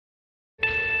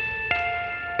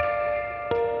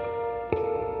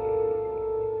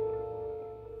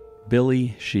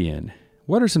Billy Sheehan.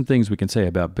 What are some things we can say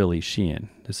about Billy Sheehan,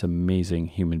 this amazing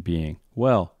human being?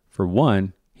 Well, for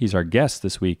one, he's our guest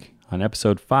this week on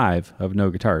episode 5 of No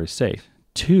Guitar is Safe.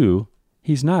 2,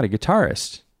 he's not a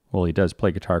guitarist. Well, he does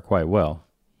play guitar quite well.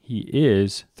 He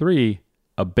is, 3,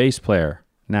 a bass player.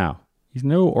 Now, he's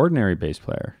no ordinary bass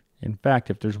player. In fact,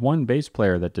 if there's one bass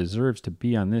player that deserves to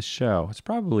be on this show, it's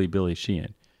probably Billy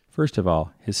Sheehan. First of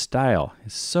all, his style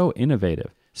is so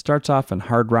innovative. Starts off in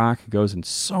hard rock, goes in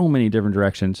so many different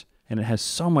directions, and it has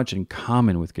so much in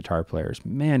common with guitar players.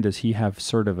 Man, does he have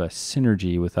sort of a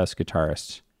synergy with us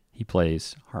guitarists. He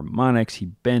plays harmonics, he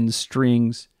bends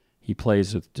strings, he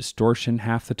plays with distortion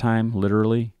half the time,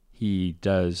 literally. He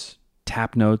does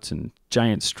tap notes and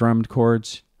giant strummed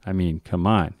chords. I mean, come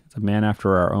on, it's a man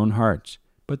after our own hearts.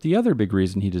 But the other big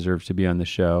reason he deserves to be on the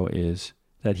show is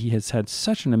that he has had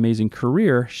such an amazing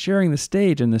career sharing the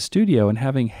stage in the studio and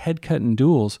having head-cutting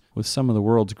duels with some of the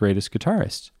world's greatest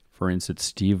guitarists. For instance,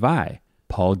 Steve Vai,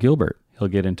 Paul Gilbert. He'll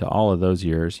get into all of those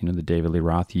years, the David Lee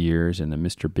Roth years and the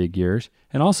Mr. Big years.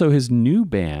 And also his new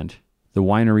band, the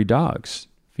Winery Dogs,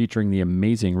 featuring the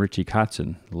amazing Richie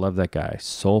Kotzen. Love that guy.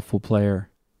 Soulful player,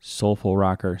 soulful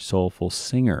rocker, soulful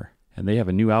singer. And they have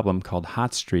a new album called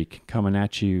Hot Streak coming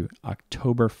at you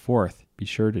October 4th. Be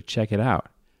sure to check it out.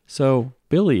 So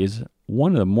Billy is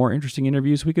one of the more interesting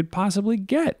interviews we could possibly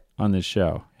get on this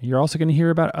show. You're also going to hear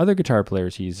about other guitar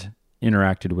players he's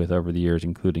interacted with over the years,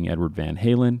 including Edward Van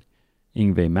Halen,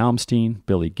 Yngwie Malmsteen,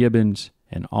 Billy Gibbons,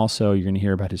 and also you're going to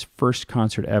hear about his first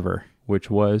concert ever, which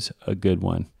was a good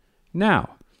one.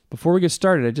 Now, before we get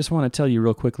started, I just want to tell you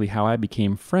real quickly how I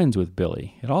became friends with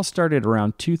Billy. It all started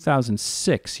around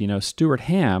 2006. Stuart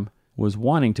Hamm was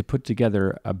wanting to put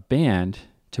together a band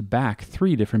to back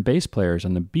 3 different bass players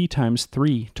on the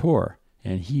B×3 tour.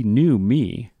 And he knew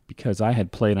me because I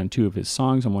had played on 2 of his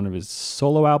songs on one of his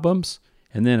solo albums.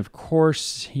 And then, of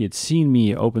course, he had seen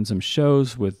me open some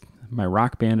shows with my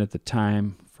rock band at the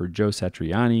time for Joe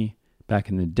Satriani back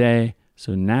in the day.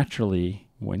 So naturally,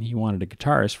 when he wanted a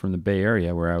guitarist from the Bay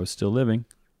Area where I was still living,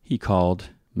 he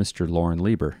called Mr. Lauren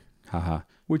Lieber. Haha,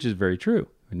 which is very true.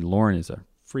 And Lauren is a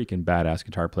freaking badass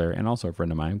guitar player and also a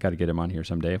friend of mine. Got to get him on here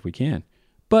someday if we can.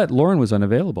 But Lauren was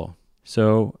unavailable,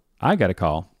 so I got a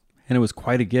call, and it was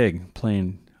quite a gig,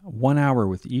 playing 1 hour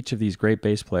with each of these great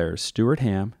bass players, Stuart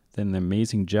Hamm, then the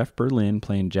amazing Jeff Berlin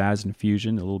playing jazz and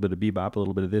fusion, a little bit of bebop, a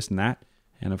little bit of this and that,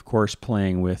 and of course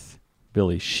playing with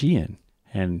Billy Sheehan.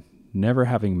 And never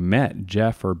having met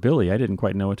Jeff or Billy, I didn't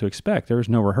quite know what to expect. There was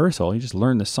no rehearsal. You just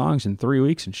learn the songs in 3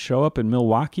 weeks and show up in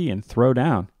Milwaukee and throw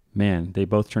down. Man, they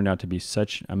both turned out to be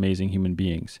such amazing human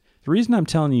beings. The reason I'm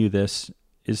telling you this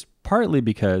is partly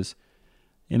because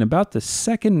in about the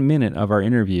second minute of our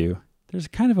interview, there's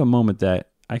kind of a moment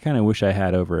that I kind of wish I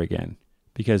had over again.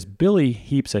 Because Billy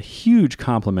heaps a huge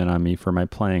compliment on me for my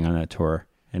playing on that tour.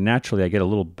 And naturally, I get a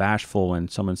little bashful when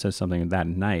someone says something that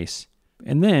nice.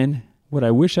 And then what I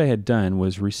wish I had done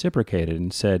was reciprocated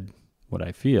and said what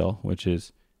I feel, which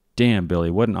is, damn,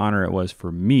 Billy, what an honor it was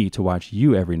for me to watch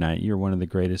you every night. You're one of the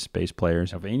greatest bass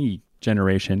players of any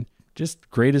generation. Just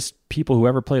greatest people who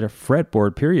ever played a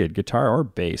fretboard, period, guitar or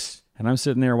bass. And I'm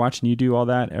sitting there watching you do all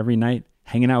that every night,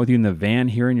 hanging out with you in the van,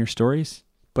 hearing your stories.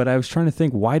 But I was trying to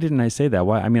think, why didn't I say that?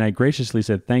 Why? I mean, I graciously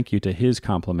said thank you to his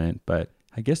compliment, but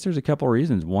I guess there's a couple of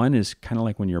reasons. One is kind of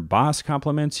like when your boss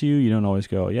compliments you, you don't always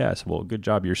go, yes, well, good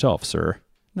job yourself, sir.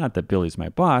 Not that Billy's my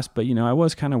boss, but, I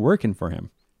was kind of working for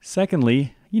him.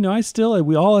 Secondly, we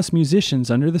all us musicians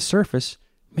under the surface,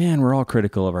 man, we're all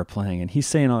critical of our playing, and he's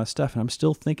saying all that stuff, and I'm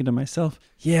still thinking to myself,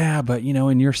 yeah, but,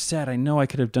 in your set, I know I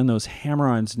could have done those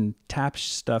hammer-ons and tap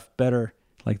stuff better,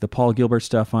 like the Paul Gilbert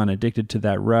stuff on Addicted to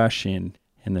That Rush and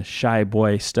the Shy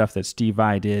Boy stuff that Steve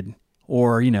Vai did.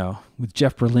 Or, with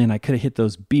Jeff Berlin, I could have hit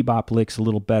those bebop licks a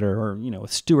little better. Or,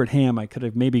 with Stuart Hamm, I could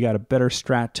have maybe got a better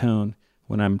strat tone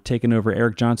when I'm taking over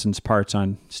Eric Johnson's parts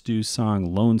on Stu's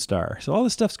song Lone Star. So all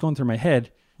this stuff's going through my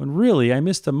head when really I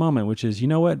missed the moment, which is, you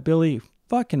know what, Billy?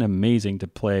 Fucking amazing to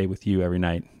play with you every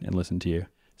night and listen to you.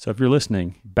 So if you're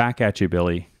listening, back at you,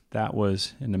 Billy. That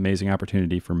was an amazing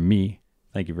opportunity for me.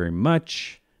 Thank you very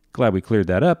much. Glad we cleared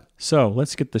that up. So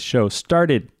let's get the show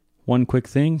started. One quick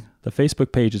thing, the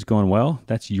Facebook page is going well.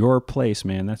 That's your place,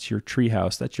 man. That's your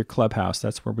treehouse. That's your clubhouse.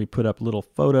 That's where we put up little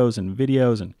photos and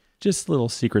videos and just little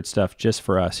secret stuff just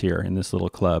for us here in this little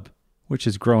club, which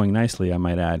is growing nicely, I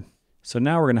might add. So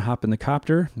now we're going to hop in the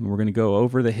copter and we're going to go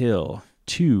over the hill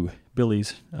to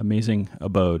Billy's amazing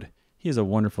abode. He has a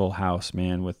wonderful house,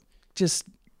 man, with just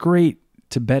great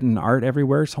Tibetan art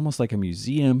everywhere. It's almost like a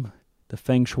museum. The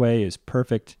feng shui is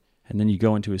perfect. And then you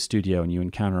go into his studio and you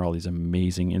encounter all these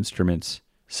amazing instruments.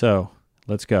 So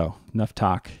let's go. Enough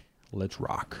talk. Let's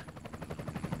rock.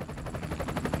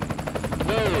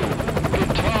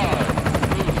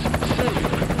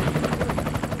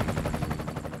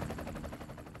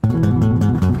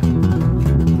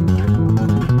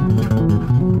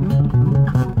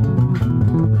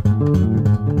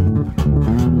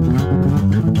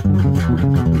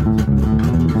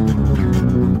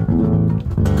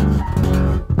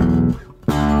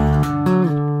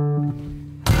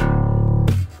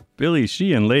 Billy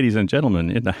Sheehan, ladies and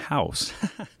gentlemen, in the house.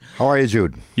 How are you,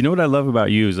 Jude? You know what I love about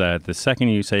you is that the second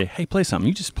you say, hey, play something,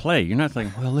 you just play. You're not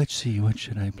like, well, let's see, what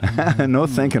should I play? No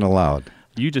thinking aloud.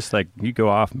 You just you go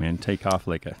off, man, take off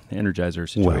like an Energizer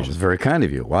situation. Well, it's very kind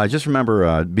of you. Well, I just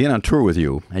remember being on tour with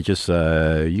you and just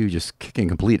you just kicking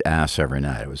complete ass every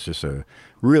night. It was just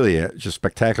just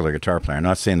spectacular guitar player. I'm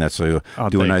not saying that so you'll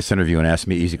do a nice interview and ask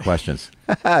me easy questions.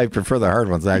 I prefer the hard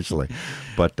ones, actually.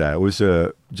 But it was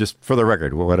just for the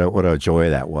record, what a joy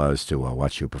that was to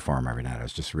watch you perform every night. It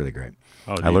was just really great.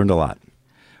 Oh, I learned a lot.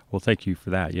 Well, thank you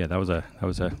for that. Yeah, that was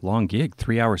a long gig,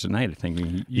 3 hours a night. I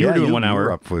think you were doing 1 hour. You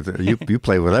were up with you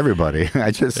played with everybody. I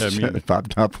just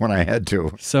popped up when I had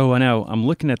to. So now I'm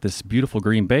looking at this beautiful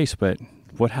green bass, but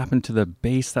what happened to the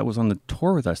bass that was on the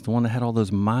tour with us? The one that had all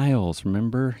those miles.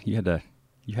 Remember, you had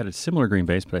a similar green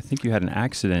bass, but I think you had an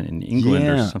accident in England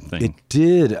or something. It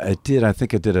did. I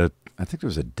think there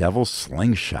was a Devil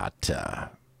Slingshot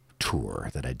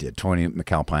tour that I did. Tony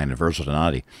McAlpine and Virgil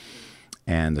Donati,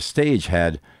 and the stage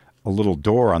had a little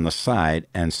door on the side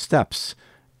and steps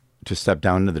to step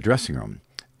down into the dressing room.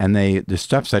 And the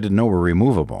steps I didn't know were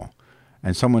removable.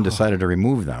 And someone decided to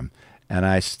remove them. And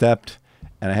I stepped,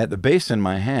 and I had the bass in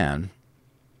my hand.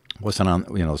 Wasn't on,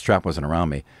 the strap wasn't around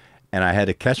me. And I had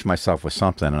to catch myself with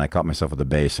something, and I caught myself with the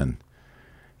bass, and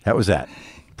that was that.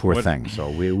 Poor thing. So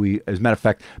we, as a matter of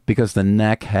fact, because the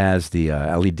neck has the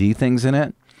LED things in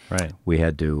it, right? We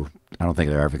had to, I don't think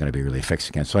they're ever going to be really fixed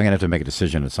again. So I'm going to have to make a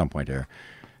decision at some point there.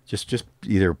 Just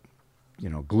either,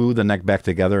 glue the neck back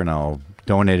together and I'll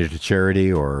donate it to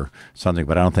charity or something.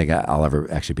 But I don't think I'll ever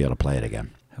actually be able to play it again.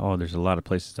 Oh, there's a lot of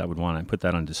places I would want to put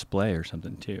that on display or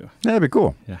something too. Yeah, that'd be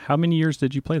cool. Yeah. How many years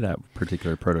did you play that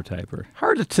particular prototype? Or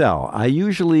hard to tell. I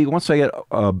usually, once I get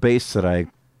a bass that I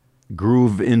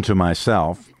groove into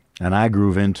myself and I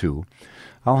groove into,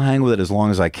 I'll hang with it as long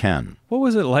as I can. What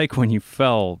was it like when you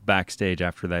fell backstage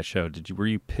after that show? Were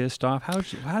you pissed off? How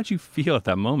did you feel at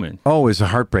that moment? Oh, it's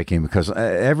heartbreaking because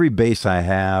every bass I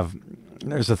have,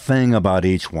 there's a thing about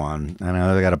each one. And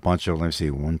I got a bunch of, let me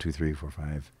see, 1, 2, 3, 4,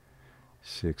 5,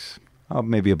 6,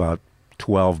 maybe about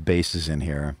 12 basses in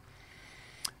here.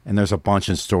 And there's a bunch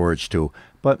in storage too.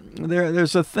 But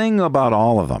there's a thing about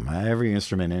all of them, every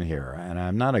instrument in here. And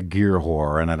I'm not a gear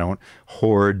whore, and I don't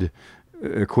hoard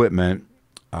equipment.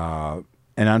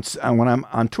 And when I'm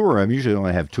on tour, I usually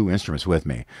only have 2 instruments with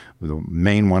me, with a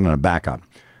main one and a backup.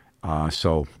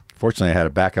 So fortunately, I had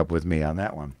a backup with me on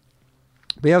that one.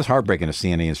 But yeah, it was heartbreaking to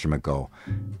see any instrument go.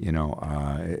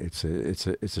 It's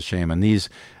a shame. And it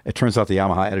turns out the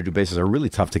Yamaha Attitude basses are really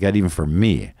tough to get, even for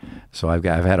me. So I've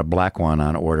had a black one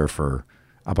on order for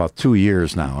about 2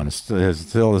 years now, and it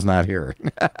still is not here.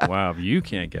 Wow, you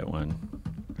can't get one.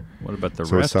 What about the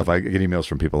rest? It's tough. I get emails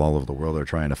from people all over the world that are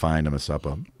trying to find them and stuff.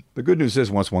 The good news is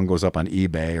once one goes up on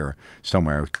eBay or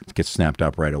somewhere, it gets snapped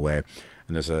up right away.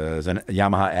 And there's a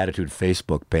Yamaha Attitude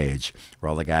Facebook page where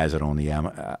all the guys that own the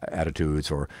Yamaha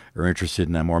Attitudes or are interested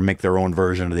in them or make their own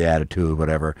version of the Attitude,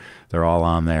 whatever, they're all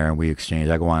on there, and we exchange.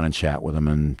 I go on and chat with them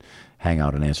and hang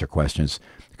out and answer questions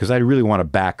because I really want to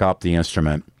back up the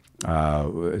instrument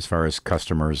as far as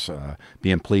customers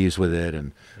being pleased with it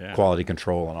and quality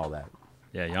control and all that.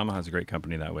 Yeah, Yamaha's a great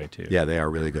company that way, too. Yeah, they are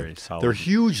really good. Very solid. They're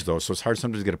huge, though, so it's hard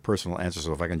sometimes to get a personal answer.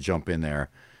 So if I can jump in there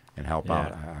and help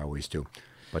out, I always do.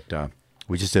 But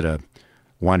we just did a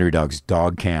Winery Dogs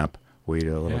dog camp. We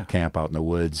did a little camp out in the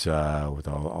woods with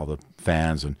all the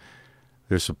fans. And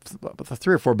there's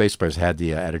 3 or 4 bass players had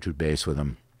the Attitude bass with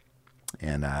them.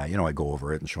 And, I go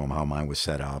over it and show them how mine was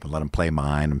set up and let them play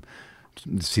mine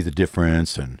and see the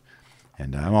difference. And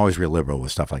I'm always real liberal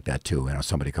with stuff like that, too.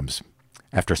 Somebody comes...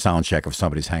 After a sound check, if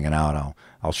somebody's hanging out,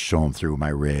 I'll show them through my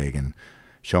rig and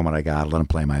show them what I got, let them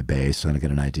play my bass, so I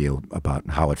get an idea about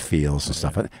how it feels and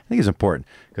stuff. I think it's important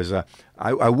because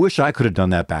I wish I could have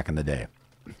done that back in the day.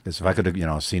 Because if I could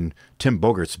have, seen Tim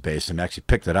Bogart's bass and actually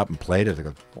picked it up and played it, I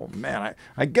go, oh man,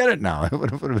 I get it now. It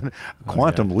would have been a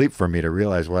quantum leap for me to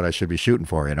realize what I should be shooting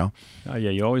for, Oh yeah,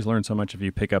 you always learn so much if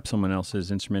you pick up someone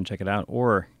else's instrument, check it out,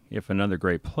 or if another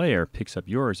great player picks up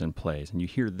yours and plays, and you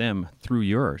hear them through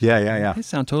yours. Yeah. They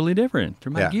sound totally different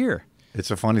through my gear. It's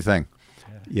a funny thing.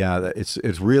 Yeah,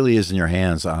 it really is in your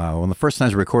hands. When the first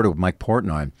times we recorded with Mike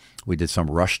Portnoy, we did some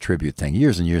Rush tribute thing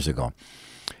years and years ago.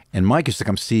 And Mike used to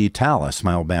come see Talus,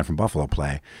 my old band from Buffalo,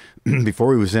 play.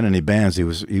 Before he was in any bands,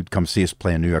 he'd come see us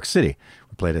play in New York City.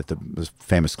 We played at this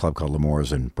famous club called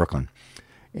L'Amour's in Brooklyn.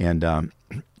 And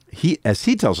as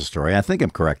he tells the story, I think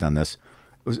I'm correct on this,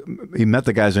 he met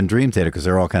the guys in Dream Theater because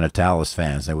they're all kind of Talus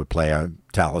fans. They would play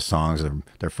Talus songs,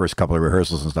 their first couple of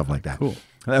rehearsals and stuff like that. Cool.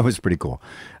 That was pretty cool.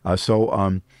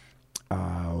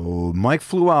 Mike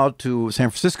flew out to San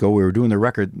Francisco. We were doing the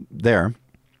record there.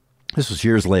 This was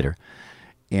years later.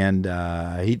 And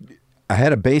I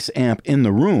had a bass amp in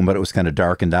the room, but it was kind of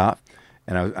darkened out.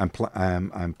 And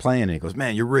I'm playing, and he goes,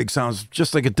 "Man, your rig sounds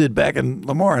just like it did back in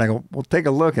L'Amour." And I go, "Well, take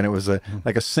a look." And it was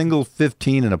like a single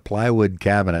 15 in a plywood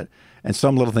cabinet, and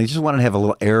some little things. Just wanted to have a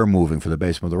little air moving for the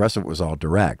bass, but the rest of it was all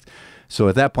direct. So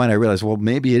at that point, I realized, well,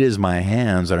 maybe it is my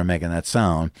hands that are making that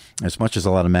sound. As much as a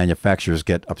lot of manufacturers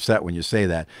get upset when you say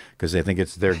that because they think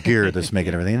it's their gear that's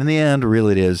making everything. And in the end,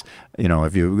 really, it is. You know,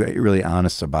 if you're really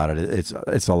honest about it,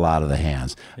 it's a lot of the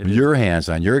hands. Your hands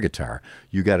on your guitar,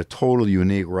 you got a totally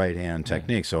unique right hand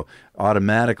technique. So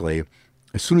automatically,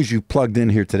 as soon as you plugged in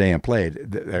here today and played,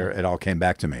 it all came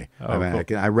back to me. Oh, I mean,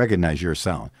 cool. I recognize your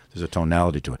sound. There's a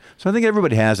tonality to it. So I think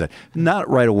everybody has it. Not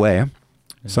right away.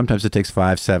 Sometimes it takes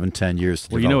 5, 7, 10 years to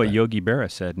develop. Well, you know what that. Yogi Berra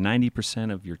said,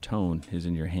 90% of your tone is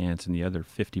in your hands and the other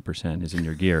 50% is in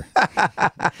your gear.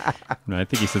 No, I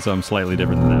think he said something slightly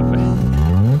different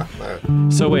than that.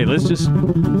 But... So wait, let's just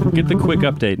get the quick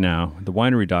update now. The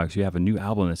Winery Dogs, you have a new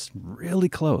album that's really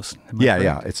close.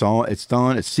 Yeah. It's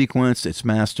done. It's sequenced. It's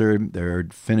mastered. They're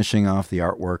finishing off the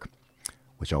artwork,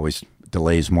 which always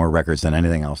delays more records than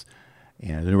anything else.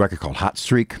 And a new record called Hot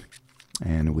Streak.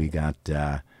 And we got...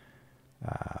 a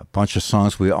bunch of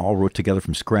songs we all wrote together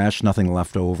from scratch, nothing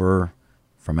left over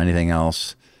from anything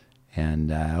else. And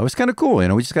it was kind of cool. You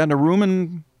know, we just got in a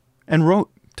room and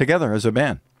wrote together as a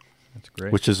band. That's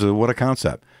great. Which is what a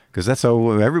concept, because that's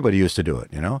how everybody used to do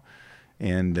it, you know?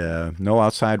 And no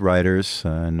outside writers,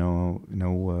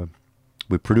 we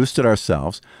produced it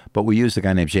ourselves, but we used a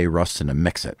guy named Jay Ruston to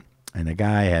mix it. And the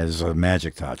guy has a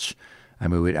magic touch. I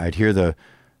mean, I'd hear the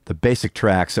basic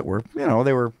tracks that were, you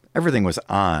know, everything was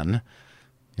on.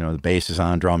 You know, the bass is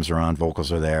on, drums are on, vocals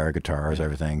are there, guitars,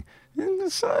 everything. And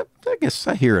I guess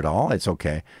I hear it all. It's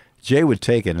okay. Jay would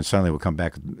take it and suddenly would come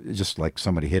back just like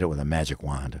somebody hit it with a magic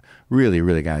wand. Really,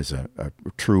 really, guy's a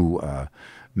true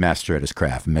master at his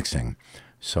craft, mixing.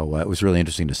 So it was really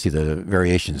interesting to see the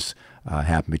variations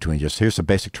happen between just here's some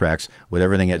basic tracks with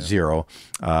everything at zero,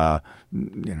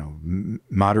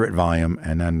 moderate volume,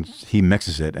 and then he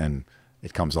mixes it and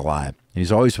it comes alive. And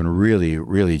he's always been really,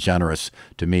 really generous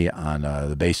to me on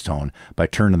the bass tone by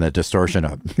turning the distortion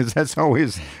up, because that's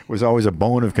was always a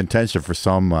bone of contention for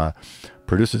some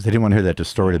producers. They didn't want to hear that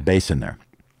distorted bass in there.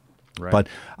 Right. But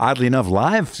oddly enough,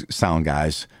 live sound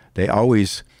guys, they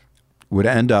always would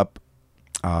end up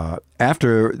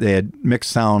after they had mixed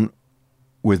sound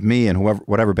with me and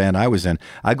whatever band I was in,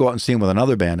 I'd go out and see them with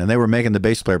another band, and they were making the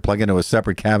bass player plug into a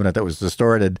separate cabinet that was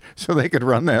distorted so they could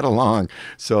run that along.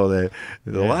 So the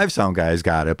live sound guys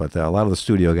got it, but a lot of the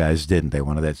studio guys didn't. They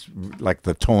wanted that, like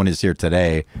the tone is here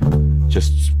today,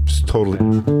 just totally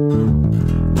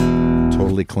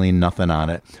clean, nothing on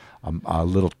it. A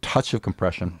little touch of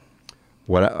compression.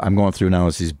 What I'm going through now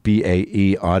is these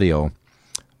BAE audio.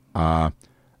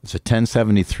 It's a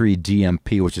 1073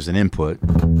 DMP, which is an input.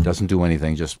 Doesn't do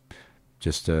anything, just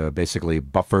basically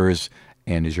buffers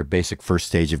and is your basic first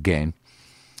stage of gain.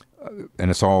 And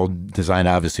it's all designed,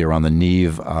 obviously, around the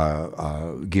Neve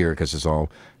gear, because it's all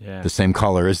the same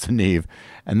color as the Neve.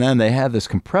 And then they had this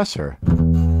compressor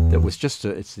that was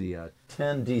it's the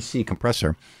 10 DC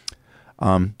compressor.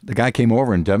 The guy came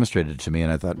over and demonstrated it to me,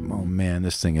 and I thought, oh, man,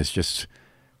 this thing is just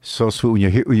so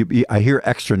sweet. When I hear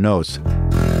extra notes.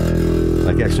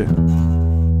 Like extra.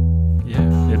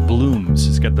 Yeah, it blooms.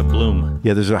 It's got the bloom.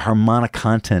 Yeah, there's a harmonic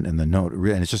content in the note,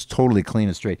 and it's just totally clean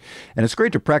and straight. And it's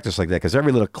great to practice like that, because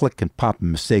every little click and pop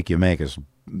and mistake you make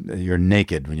you're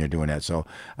naked when you're doing that. So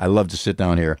I love to sit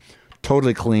down here,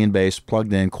 totally clean bass,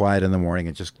 plugged in, quiet in the morning,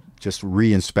 and just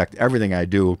re-inspect everything I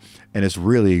do. And it's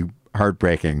really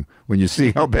heartbreaking when you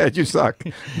see how bad you suck.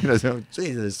 So,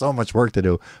 geez, there's so much work to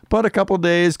do. But a couple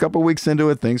weeks into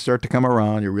it, things start to come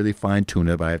around. You really fine tune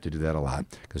it. But I have to do that a lot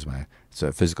because it's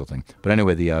a physical thing. But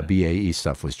anyway, the BAE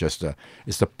stuff was just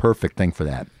it's the perfect thing for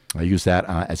that. I use that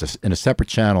in a separate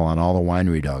channel on all the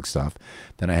Winery Dog stuff.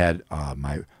 Then I had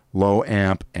my low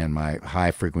amp and my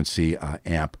high frequency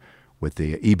amp with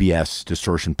the EBS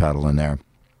distortion pedal in there.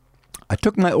 I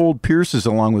took my old Pierces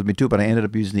along with me too, but I ended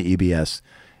up using the EBS.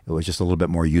 It was just a little bit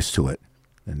more used to it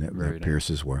than the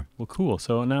Pierces were. Well, cool.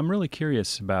 So now I'm really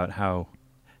curious about how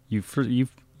you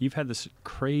You've had this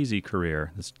crazy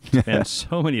career. This spanned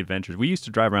so many adventures. We used to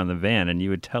drive around the van, and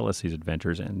you would tell us these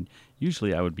adventures, and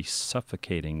usually I would be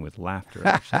suffocating with laughter.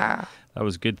 That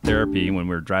was good therapy when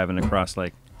we were driving across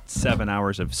like 7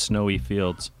 hours of snowy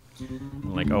fields,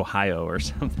 like Ohio or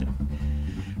something.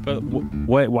 But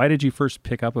why did you first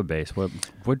pick up a bass?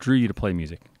 What drew you to play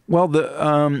music? Well,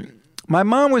 my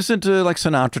mom was into like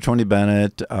Sinatra, Tony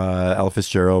Bennett, Ella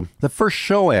Fitzgerald. The first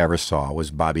show I ever saw was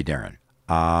Bobby Darin.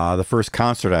 The first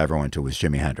concert I ever went to was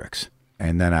Jimi Hendrix.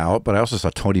 And then I also saw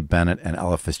Tony Bennett and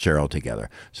Ella Fitzgerald together.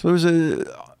 So there was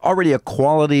already a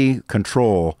quality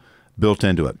control built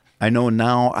into it. I know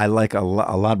now I like a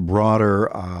lot broader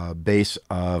base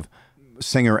of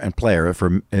singer and player.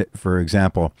 For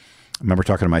example, I remember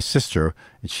talking to my sister,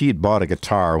 and she had bought a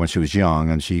guitar when she was young,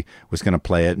 and she was going to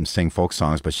play it and sing folk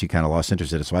songs, but she kind of lost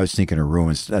interest in it. So I was sneaking in her room,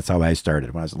 and that's how I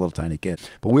started when I was a little tiny kid.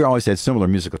 But we always had similar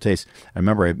musical tastes. I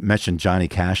remember I mentioned Johnny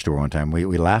Cash to her one time.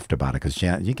 We laughed about it because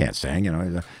you can't sing. You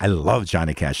know, I love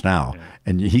Johnny Cash now,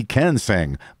 and he can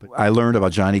sing. But I learned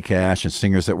about Johnny Cash and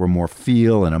singers that were more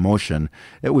feel and emotion.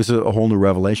 It was a whole new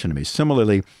revelation to me.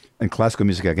 Similarly, in classical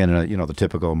music, again, the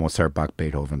typical Mozart, Bach,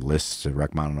 Beethoven, Liszt,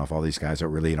 Rachmaninoff, all these guys that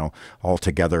really, all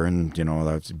together, and,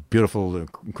 that's beautiful,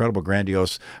 incredible,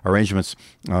 grandiose arrangements.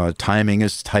 Timing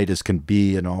as tight as can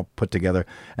be and all put together.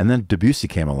 And then Debussy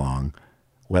came along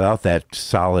without that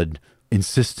solid,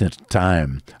 insistent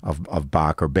time of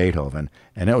Bach or Beethoven.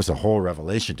 And it was a whole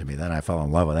revelation to me. Then I fell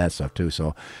in love with that stuff, too.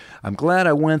 So I'm glad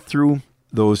I went through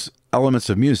those elements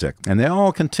of music, and they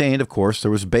all contained, of course,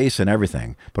 there was bass and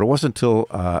everything, but it wasn't until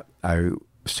I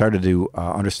started to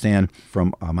understand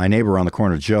from my neighbor around the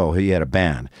corner, Joe. He had a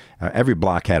band. Every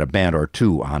block had a band or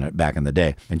two on it back in the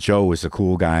day, and Joe was a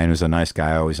cool guy and was a nice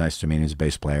guy, always nice to me, and he was a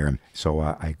bass player. And so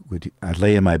I'd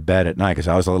lay in my bed at night because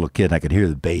I was a little kid and I could hear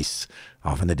the bass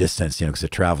off in the distance, because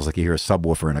it travels like you hear a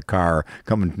subwoofer in a car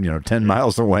coming, 10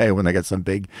 miles away when they got some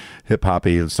big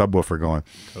hip-hoppy subwoofer going.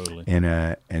 Totally.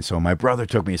 And so my brother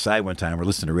took me aside one time. We're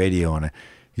listening to radio, and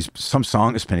some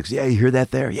song is playing. He goes, "Yeah, you hear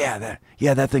that there? Yeah,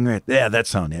 that thing right. Yeah, that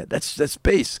sound. Yeah, that's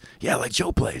bass. Yeah, like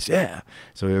Joe plays. Yeah."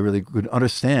 So I really could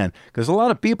understand, because a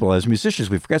lot of people, as musicians,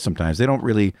 we forget sometimes they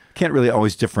can't really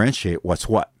always differentiate what's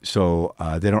what. So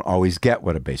they don't always get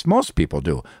what a bass. Most people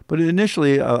do, but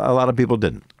initially a lot of people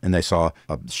didn't, and they saw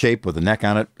a shape with a neck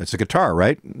on it. It's a guitar,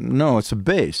 right? No, it's a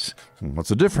bass. What's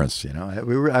the difference?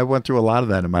 I went through a lot of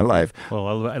that in my life.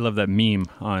 Well, I love that meme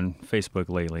on Facebook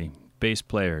lately. Bass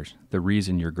players, the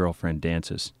reason your girlfriend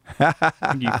dances.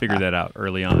 You figured that out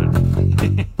early on.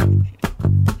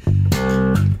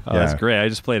 That's great. I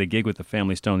just played a gig with the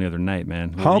Family Stone the other night,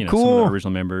 man. How cool. Some of the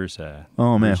original members.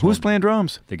 Who's playing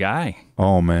drums? The guy.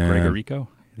 Oh, man. Gregorico.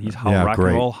 He's rock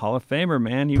and roll Hall of Famer,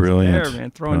 man. He was there,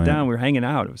 man, throwing down. We were hanging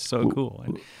out. It was so cool.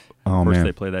 And of course,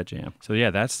 they play that jam. So,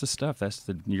 yeah, that's the stuff.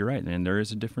 You're right, man. There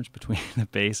is a difference between the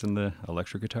bass and the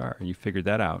electric guitar. And you figured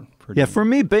that out. For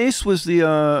me, bass was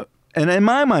the... And in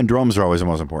my mind, drums are always the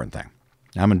most important thing.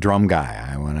 I'm a drum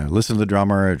guy. When I listen to the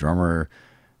drummer,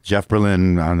 Jeff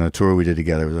Berlin on the tour we did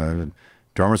together,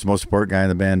 drummer's the most important guy in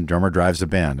the band. Drummer drives the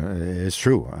band. It's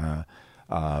true.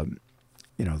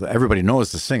 Everybody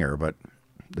knows the singer, but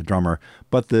the drummer.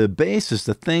 But the bass is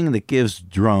the thing that gives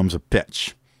drums a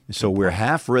pitch. So we're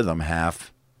half rhythm,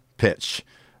 half pitch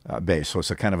bass. So it's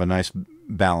a kind of a nice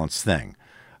balanced thing.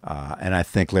 And I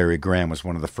think Larry Graham was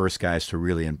one of the first guys to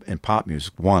really, in pop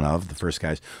music, one of the first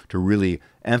guys to really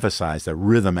emphasize the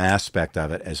rhythm aspect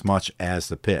of it as much as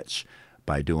the pitch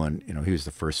by doing, he was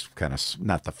the first kind of,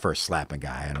 not the first slapping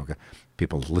guy. I know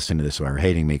people listening to this are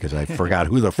hating me because I forgot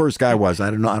who the first guy was.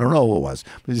 I don't know who it was.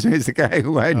 But he's the guy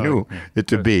who I knew it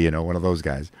to be, one of those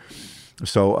guys.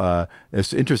 So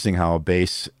it's interesting how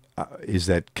bass is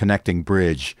that connecting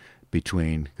bridge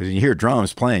between, because you hear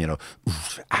drums playing,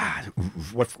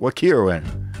 what key are we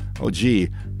in? Oh, G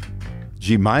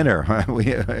minor,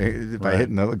 by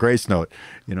hitting the grace note,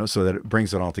 so that it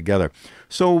brings it all together.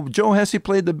 So Joe Hesse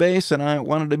played the bass, and I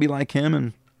wanted to be like him,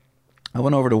 and I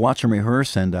went over to watch him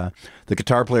rehearse, and the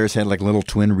guitar players had like little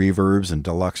twin reverbs and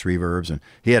deluxe reverbs, and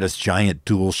he had his giant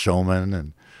dual showman,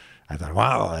 and I thought,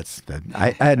 wow,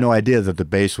 I had no idea that the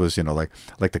bass was,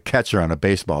 like the catcher on a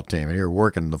baseball team, and you're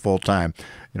working the full time.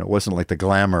 It wasn't like the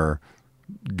glamour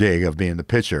gig of being the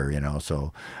pitcher,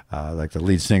 so like the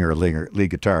lead singer, lead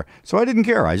guitar. So I didn't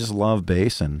care. I just love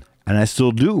bass, and I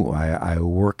still do. I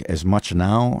work as much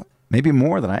now, maybe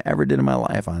more than I ever did in my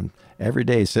life, on every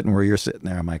day sitting where you're sitting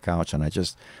there on my couch, and I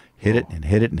just hit it and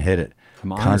hit it and hit it.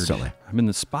 I'm honored. Constantly. I'm in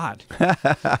the spot.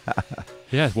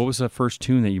 Yeah, what was the first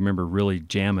tune that you remember really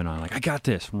jamming on? Like, I got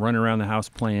this, running around the house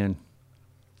playing.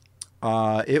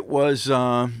 It was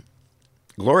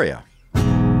Gloria.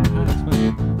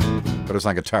 but it was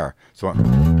on guitar. So.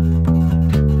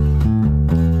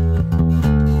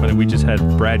 But we just had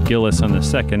Brad Gillis on the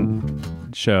second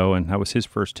show, and that was his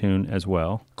first tune as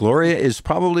well. Gloria is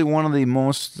probably one of the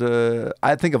most,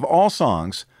 I think of all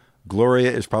songs, Gloria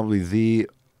is probably the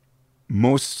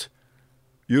most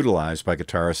utilized by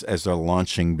guitarists as their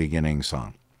launching beginning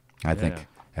song. I think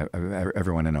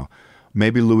everyone I know.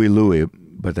 Maybe Louie Louie,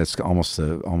 but that's almost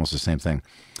the same thing.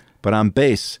 But on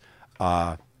bass,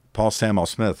 Paul Samwell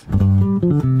Smith.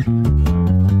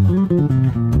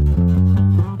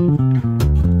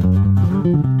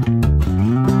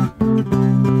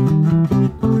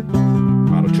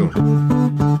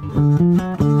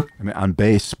 I mean, on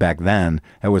bass back then,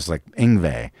 it was like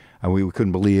Yngwie. We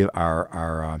couldn't believe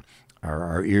our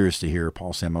ears to hear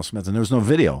Paul Samwell Smith, and there was no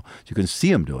video, so you couldn't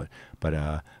see him do it.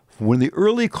 But when the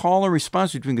early call and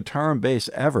response between guitar and bass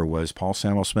ever was Paul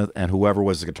Samwell Smith and whoever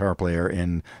was the guitar player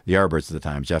in the Yardbirds at the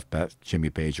time, Jeff Beck,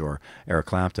 Jimmy Page, or Eric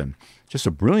Clapton. Just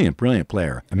a brilliant, brilliant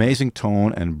player. Amazing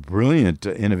tone and brilliant,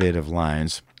 innovative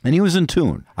lines. And he was in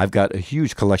tune. I've got a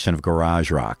huge collection of garage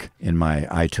rock in my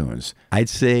iTunes. I'd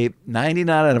say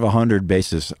 99 out of 100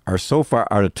 basses are so far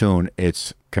out of tune,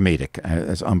 it's comedic.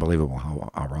 It's unbelievable how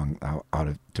out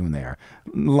of tune they are.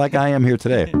 Like I am here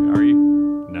today. Are you?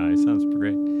 No, he sounds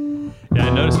great. Yeah,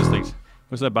 I noticed those things.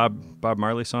 What's that Bob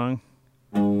Marley song?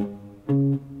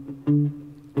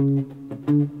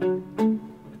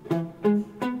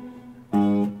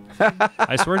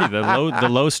 I swear to you, the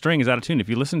low string is out of tune. If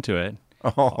you listen to it.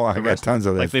 Oh, I got tons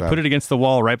of that. Like they put it against the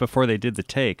wall right before they did the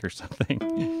take or something.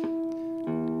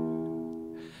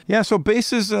 Yeah, so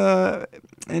bass is, and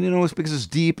it's because it's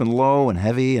deep and low and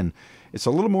heavy, and it's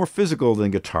a little more physical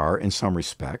than guitar in some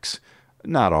respects.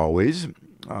 Not always.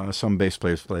 Some bass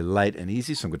players play light and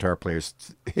easy. Some guitar players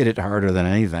hit it harder than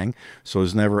anything. So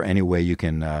there's never any way you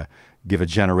can give a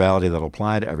generality that'll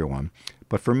apply to everyone.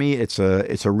 But for me, it's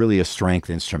really a strength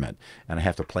instrument, and I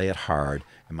have to play it hard.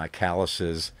 And my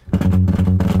calluses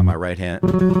on my right hand,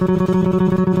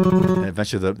 and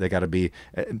eventually they got to be.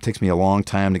 It takes me a long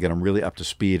time to get them really up to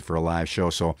speed for a live show.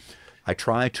 So I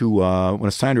try to when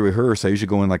it's time to rehearse, I usually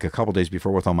go in like a couple days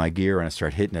before with all my gear, and I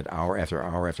start hitting it hour after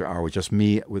hour after hour with just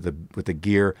me with the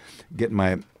gear, getting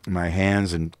my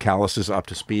hands and calluses up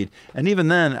to speed. And even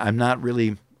then, I'm not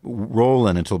really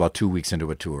rolling until about 2 weeks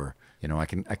into a tour. You know, I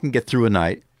can get through a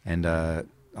night, and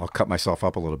I'll cut myself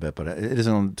up a little bit, but it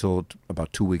isn't until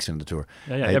about 2 weeks into the tour.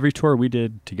 Yeah. Every tour we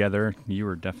did together, you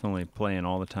were definitely playing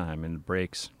all the time in the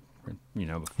breaks. You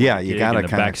know, yeah, you gotta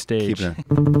kind backstage. Of keep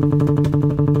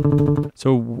it.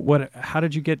 So how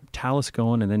did you get Talus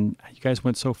going? And then you guys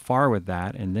went so far with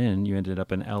that, and then you ended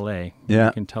up in L.A. Yeah,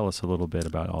 you can tell us a little bit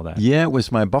about all that. Yeah, it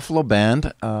was my Buffalo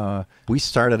band. We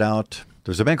started out.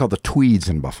 There was a band called the Tweeds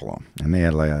in Buffalo, and they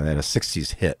had a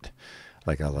 '60s hit,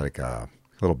 like a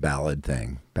little ballad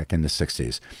thing back in the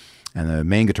 '60s. And the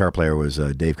main guitar player was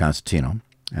Dave Constantino,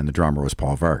 and the drummer was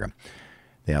Paul Varga.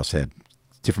 They also had a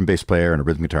different bass player and a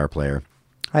rhythm guitar player.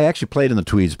 I actually played in the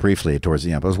Tweeds briefly towards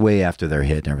the end, but it was way after their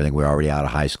hit and everything. We were already out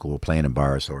of high school, playing in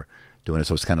bars or doing it,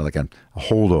 so it's kind of like a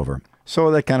holdover.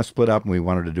 So that kind of split up, and we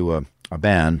wanted to do a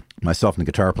band. Myself and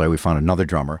the guitar player, we found another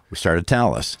drummer. We started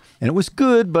Talus, and it was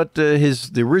good, but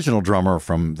the original drummer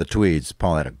from the Tweeds,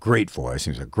 Paul, had a great voice.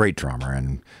 He was a great drummer,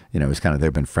 and it was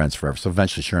they've been friends forever. So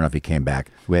eventually, sure enough, he came back.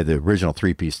 We had the original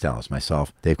three-piece Talus: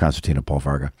 myself, Dave Constantino, Paul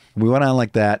Varga. We went on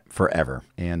like that forever,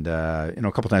 and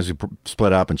a couple times we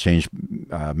split up and changed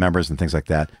members and things like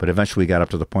that. But eventually, we got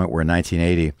up to the point where in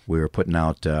 1980 we were putting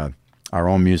out our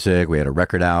own music. We had a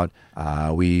record out.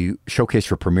 We showcased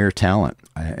for Premier Talent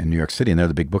in New York City, and they're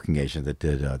the big booking agent that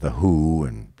did The Who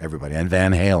and everybody, and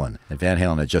Van Halen. And Van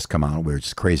Halen had just come out. We were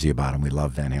just crazy about him. We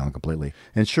loved Van Halen completely.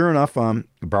 And sure enough,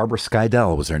 Barbara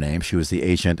Skydell was her name. She was the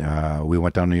agent. We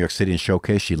went down to New York City and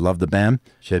showcased. She loved the band.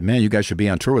 She said, "Man, you guys should be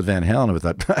on tour with Van Halen." And we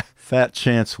thought, fat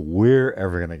chance we're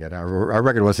ever going to get our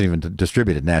record wasn't even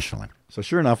distributed nationally. So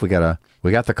sure enough, we got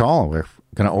the call. We're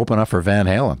going to open up for Van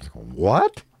Halen.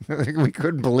 What? We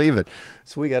couldn't believe it.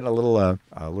 So we got a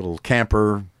little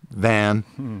camper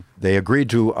van. They agreed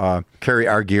to carry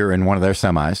our gear in one of their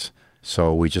semis.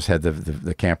 So we just had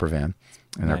the camper van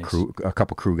and nice. Our crew, a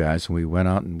couple crew guys. And we went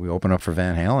out and we opened up for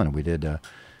Van Halen, and we did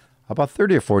about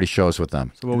 30 or 40 shows with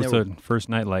them. So what was the first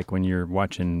night like when you're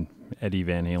watching Eddie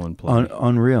Van Halen play?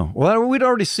 Unreal. Well, we'd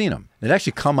already seen them. They'd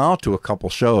actually come out to a couple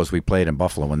shows we played in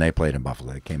Buffalo when they played in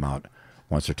Buffalo. They came out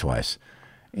once or twice.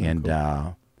 And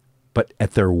cool. But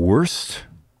at their worst,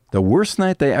 the worst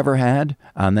night they ever had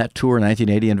on that tour,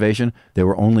 1980 Invasion, they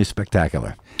were only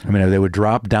spectacular. I mean, if they would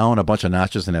drop down a bunch of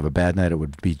notches and have a bad night, it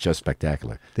would be just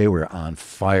spectacular. They were on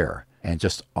fire. and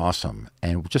just awesome.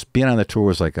 And just being on the tour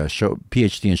was like a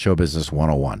PhD in show business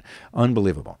 101.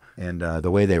 Unbelievable. And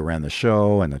the way they ran the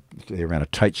show, and they ran a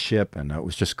tight ship, and it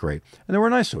was just great. And they were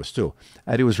nice to us, too.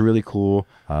 Eddie was really cool.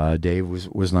 Dave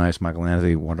was nice. Michael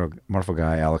Anthony, wonderful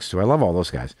guy. Alex, too. I love all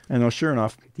those guys. And sure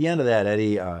enough, at the end of that,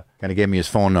 Eddie kind of gave me his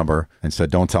phone number and said,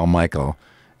 don't tell Michael.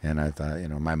 And I thought,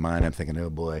 in my mind, I'm thinking, oh,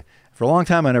 boy. For a long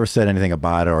time, I never said anything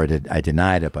about it, or I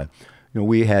denied it. But,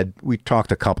 we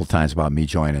talked a couple times about me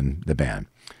joining the band.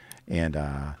 And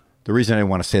the reason I didn't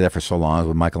want to say that for so long is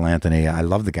with Michael Anthony. I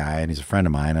love the guy, and he's a friend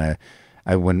of mine.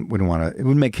 I wouldn't want to. It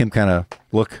would make him kind of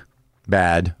look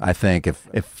bad, I think,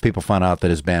 if people found out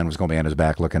that his band was going to be on his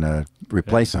back looking to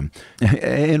replace him.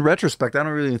 In retrospect, I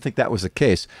don't really think that was the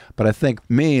case. But I think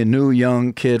me, a new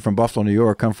young kid from Buffalo, New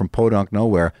York, come from podunk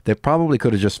nowhere, they probably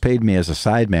could have just paid me as a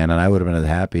sideman, and I would have been as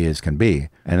happy as can be.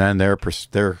 And then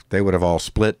they would have all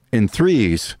split in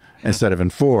threes instead of in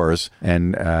fours,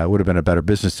 and would have been a better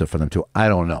business deal for them too. I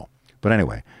don't know. But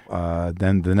anyway,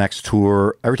 then the next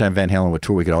tour, every time Van Halen would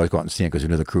tour, we could always go out and see him because we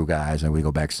knew the crew guys, and we'd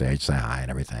go backstage, say hi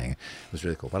and everything. It was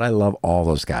really cool. But I love all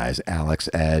those guys, Alex,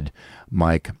 Ed,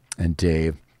 Mike, and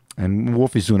Dave. And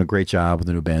Wolfie's doing a great job with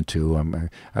the new band, too.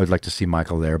 I would like to see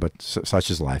Michael there, but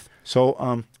such is life.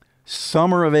 So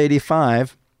summer of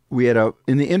 85, we had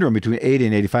in the interim between 80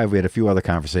 and 85, we had a few other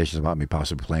conversations about me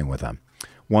possibly playing with them.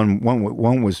 One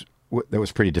was that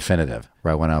was pretty definitive,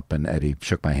 where I went up and Eddie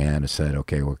shook my hand and said,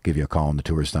 okay, we'll give you a call when the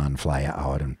tour's done and fly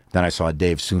out. And then I saw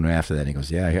Dave soon after that. And he goes,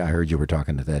 yeah, I heard you were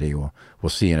talking to Eddie. We'll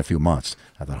see you in a few months.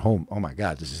 I thought, oh my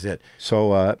God, this is it.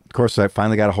 So, of course, I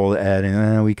finally got a hold of Ed,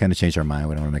 and we kind of changed our mind.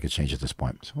 We don't want to make a change at this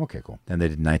point. So, okay, cool. Then they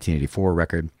did 1984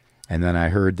 record. And then I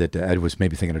heard that Ed was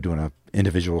maybe thinking of doing an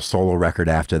individual solo record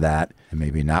after that, and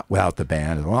maybe not without the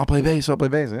band. Well, I'll play bass.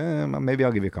 Maybe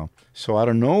I'll give you a call. So out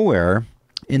of nowhere,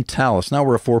 in Talus, now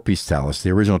we're a four-piece Talus.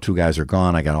 The original two guys are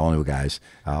gone. I got all new guys.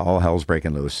 All hell's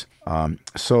breaking loose.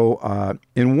 So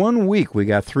in 1 week, we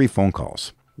got 3 phone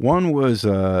calls. One was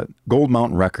Gold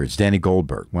Mountain Records. Danny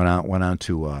Goldberg went on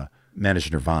to manage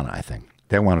Nirvana, I think.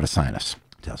 They wanted to sign us.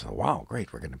 I said, wow, great.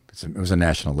 It was a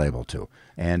national label, too.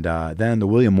 And then the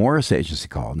William Morris agency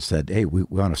called and said, hey, we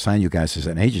want to sign you guys as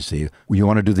an agency. You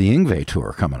want to do the Yngwie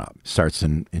tour coming up. Starts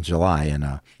in July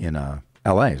in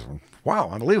L.A.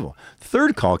 Wow, unbelievable.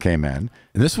 Third call came in,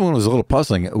 and this one was a little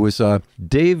puzzling. It was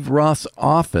Dave Roth's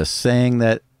office saying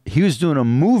that he was doing a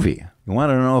movie. He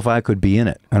wanted to know if I could be in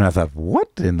it. And I thought, what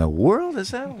in the world is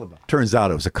that all about? Turns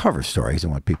out it was a cover story. He didn't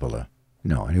want people to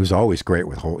know. And he was always great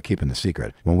with keeping the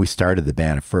secret. When we started the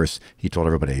band at first, he told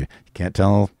everybody,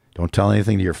 don't tell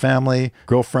anything to your family,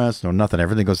 girlfriends, no nothing.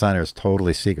 Everything goes on there is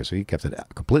totally secret. So he kept it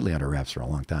completely under wraps for a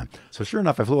long time. So sure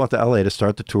enough, I flew out to L.A. to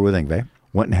start the tour with Yngwie.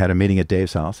 Went and had a meeting at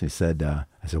Dave's house. He said, I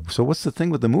said, so what's the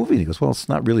thing with the movie? And he goes, well, it's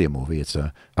not really a movie. It's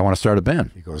I want to start a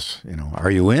band. He goes, are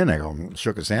you in? I go,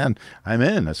 shook his hand. I'm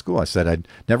in. That's cool. I said, I'd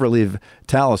never leave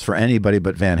Talus for anybody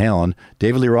but Van Halen.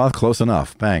 David Lee Roth, close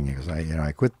enough. Bang. He goes,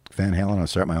 I quit Van Halen and I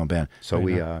start my own band. So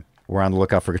we're on the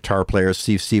lookout for guitar players.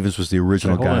 Steve Stevens was the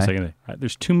original guy. Hold on a second.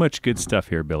 There's too much good stuff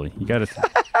here, Billy. You got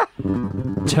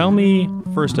to tell me,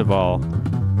 first of all,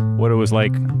 what it was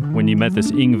like when you met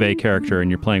this Yngwie character and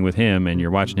you're playing with him and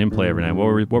you're watching him play every night.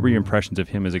 What were your impressions of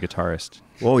him as a guitarist?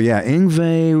 Oh, yeah.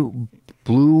 Yngwie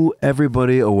blew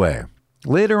everybody away.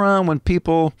 Later on, when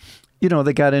people,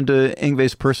 they got into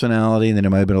Yngwie's personality, and then it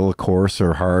might have been a little coarse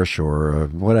or harsh or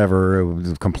whatever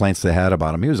complaints they had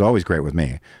about him. He was always great with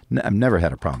me. I've never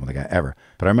had a problem with the guy, ever.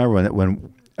 But I remember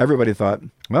when everybody thought,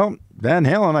 well, Van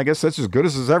Halen, I guess that's as good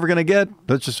as it's ever going to get.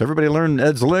 Let's just everybody learn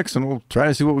Ed's licks and we'll try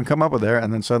to see what we can come up with there.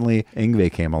 And then suddenly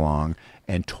Yngwie came along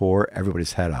and tore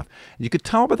everybody's head off. And you could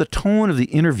tell by the tone of the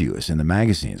interviews in the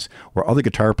magazines where other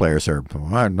guitar players are,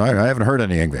 I haven't heard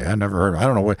any Yngwie. I never heard, I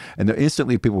don't know what. And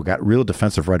instantly people got real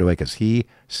defensive right away because he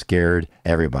scared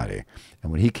everybody.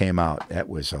 And when he came out, that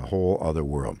was a whole other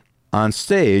world. On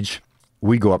stage,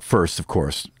 we go up first, of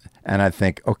course. And I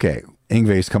think, okay,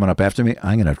 Yngwie's coming up after me.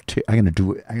 I'm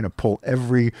gonna pull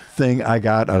everything I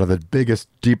got out of the biggest,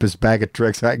 deepest bag of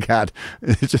tricks I got,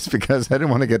 just because I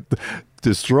didn't want to get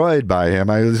destroyed by him.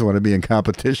 I just want to be in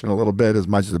competition a little bit, as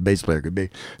much as a bass player could be.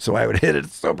 So I would hit it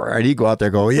super hard. He'd go out there,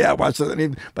 go, yeah, watch this.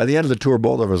 And by the end of the tour,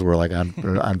 both of us were like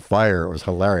on fire. It was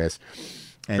hilarious.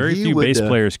 And very few bass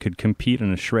players could compete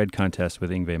in a shred contest with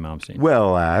Yngwie Malmsteen.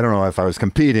 Well, I don't know if I was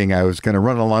competing. I was going to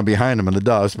run along behind him in the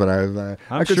dust, but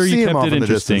I could see him off in the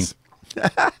distance.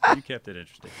 You kept it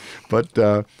interesting. But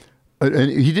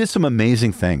and he did some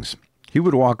amazing things. He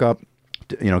would walk up,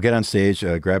 get on stage,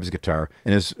 grab his guitar,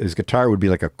 and his guitar would be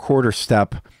like a quarter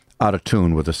step out of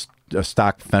tune with a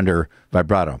stock Fender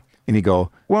vibrato. And he'd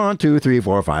go, 1, 2, 3,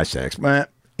 4, 5, 6,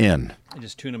 in. They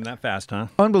just tune him that fast, huh?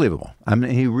 Unbelievable. I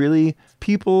mean,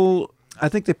 I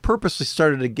think they purposely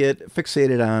started to get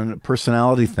fixated on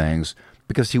personality things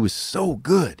because he was so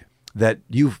good that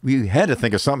you had to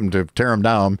think of something to tear him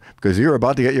down because you were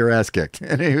about to get your ass kicked.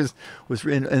 And he was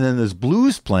and then this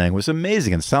blues playing was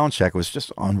amazing, and soundcheck was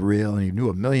just unreal, and he knew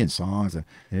a million songs, and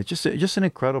it's just an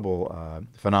incredible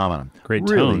phenomenon. Great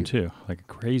tone too, like a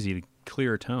crazy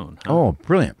clear tone. Huh? Oh,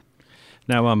 brilliant.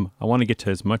 Now, I want to get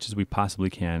to as much as we possibly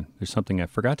can. There's something I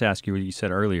forgot to ask you. What you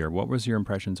said earlier. What was your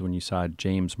impressions when you saw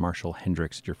James Marshall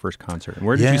Hendricks at your first concert? And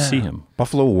where did you see him?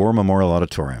 Buffalo War Memorial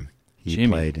Auditorium. He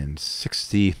played in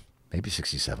 60, maybe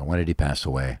 67. When did he pass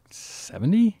away?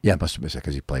 70? Yeah, it must have been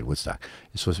because he played Woodstock.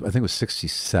 This was, I think it was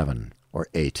 67 or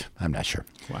 8. I'm not sure.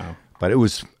 Wow. But it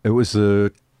was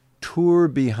a tour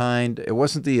behind. It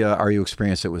wasn't the RU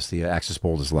Experience. It was the Axis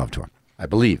Bold as Love tour, I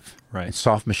believe. Right. And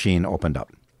Soft Machine opened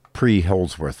up.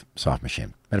 Pre-Holdsworth Soft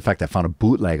Machine. Matter of fact, I found a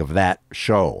bootleg of that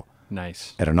show.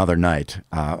 Nice. At another night.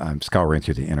 I'm scouring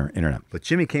through the internet. But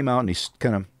Jimmy came out and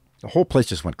the whole place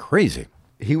just went crazy.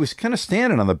 He was kind of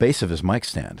standing on the base of his mic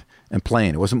stand and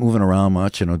playing. It wasn't moving around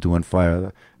much, doing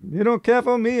fire. You don't care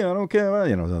for me, I don't care.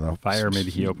 Fire, maybe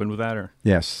he opened with that? Or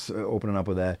yes, opening up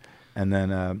with that. And then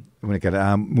when it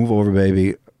got, move over,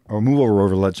 baby, or move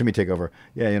over, let Jimmy take over.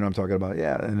 Yeah, you know what I'm talking about.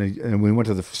 Yeah, and we went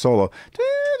to the solo.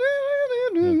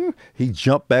 He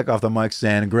jumped back off the mic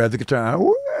stand and grabbed the guitar.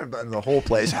 And the whole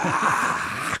place,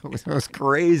 it was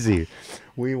crazy.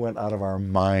 We went out of our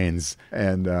minds.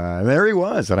 And there he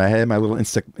was. And I had my little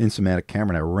Instamatic camera,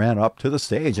 and I ran up to the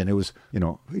stage. And it was,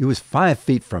 he was 5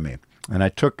 feet from me. And they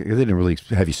didn't really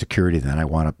heavy security then. I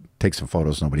want to take some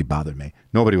photos. Nobody bothered me.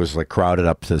 Nobody was like crowded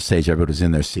up to the stage. Everybody was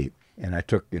in their seat. And I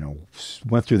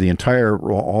went through the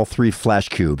all 3 flash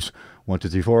cubes. 1, 2,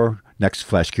 3, 4, next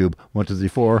flash cube. 1, 2, 3,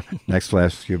 4, next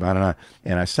flash cube. I don't know.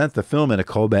 And I sent the film in a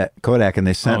Kodak, and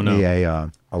they sent me a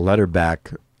letter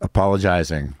back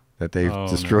apologizing that they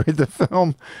destroyed the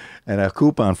film, and a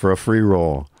coupon for a free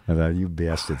roll. I thought, you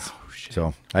bastards. Oh,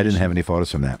 so I didn't have any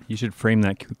photos from that. You should frame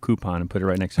that coupon and put it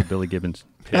right next to Billy Gibbons'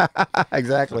 pit.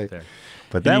 Exactly.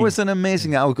 But that was an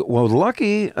amazing. Well,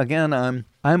 lucky again.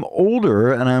 I'm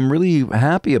older, and I'm really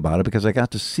happy about it because I got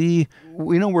to see.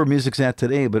 We know where music's at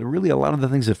today, but really a lot of the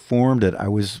things that formed it, I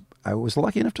was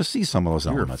lucky enough to see some of those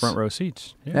elements. Front row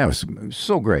seats. Yeah, it was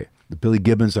so great. The Billy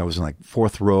Gibbons, I was in like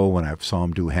 4th row when I saw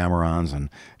him do hammer-ons and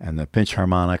the pinch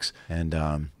harmonics. And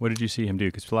what did you see him do?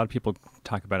 Because a lot of people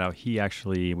talk about how he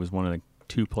actually was one of the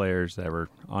 2 players that were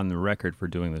on the record for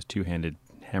doing those 2-handed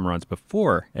hammer-ons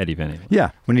before Eddie Van Halen.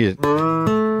 Yeah, when he did.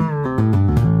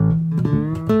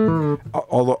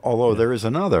 Although there is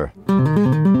another.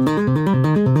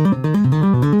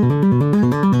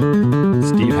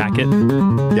 Steve Hackett.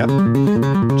 Yep.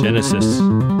 Genesis.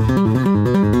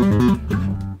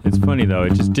 It's funny though;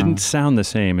 it just didn't sound the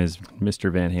same as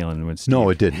Mr. Van Halen when Steve. No,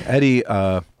 it didn't. Eddie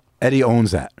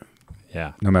owns that.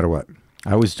 Yeah. No matter what.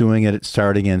 I was doing it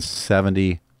starting in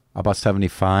about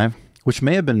 75, which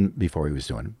may have been before he was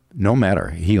doing it. No matter,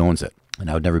 he owns it. And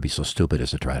I would never be so stupid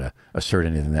as to try to assert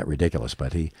anything that ridiculous.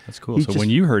 But that's cool. So when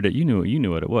you heard it, you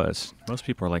knew what it was. Most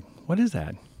people are like, "What is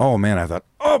that?" Oh man, I thought,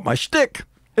 "Oh, my shtick,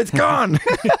 it's gone.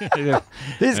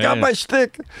 He's got my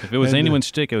shtick." If it was anyone's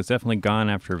shtick, it was definitely gone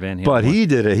after Van Halen. But he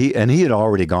did it. He had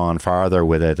already gone farther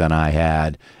with it than I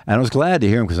had, and I was glad to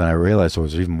hear him because then I realized there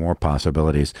was even more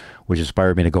possibilities, which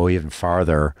inspired me to go even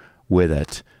farther with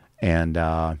it. And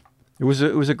it was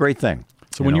a great thing.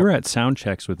 So when you were at sound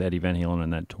checks with Eddie Van Halen on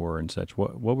that tour and such,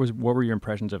 what were your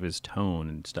impressions of his tone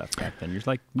and stuff back then?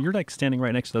 You're like standing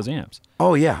right next to those amps.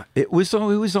 Oh yeah, it was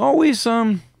always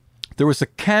there was a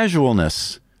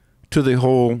casualness to the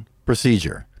whole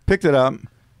procedure. Picked it up,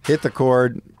 hit the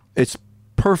chord. It's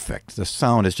perfect. The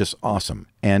sound is just awesome.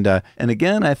 And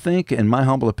again, I think, in my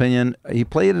humble opinion, he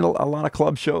played at a lot of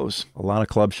club shows.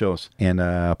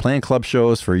 And playing club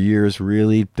shows for years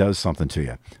really does something to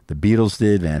you. The Beatles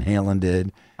did, Van Halen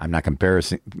did. I'm not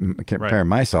comparing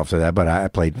myself to that, but I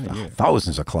played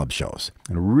thousands of club shows.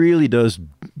 And it really does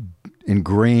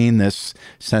ingrain this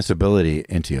sensibility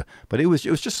into you. But it was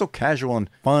just so casual and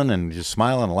fun and just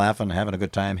smiling and laughing and having a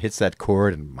good time. Hits that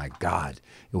chord, and my God,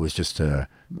 it was just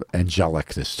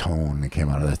angelic, this tone that came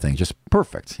out of the thing. Just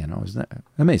perfect, It was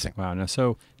amazing. Wow.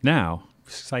 Now,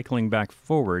 cycling back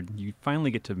forward, you finally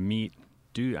get to meet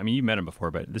you met him before,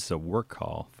 but this is a work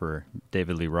call for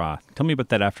David Lee Roth. Tell me about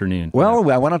that afternoon. Well,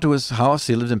 I went out to his house.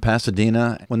 He lived in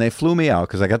Pasadena. When they flew me out,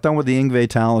 because I got done with the Yngwie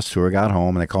Tallis tour, got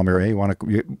home, and they called me, "Hey, why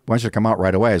don't you come out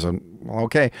right away?" I said, "Well,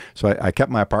 okay." So I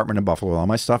kept my apartment in Buffalo with all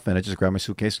my stuff in it, just grabbed my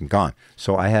suitcase and gone.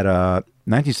 So I had a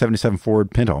 1977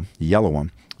 Ford Pinto, the yellow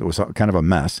one, It was kind of a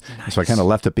mess. Nice. So I kind of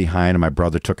left it behind, and my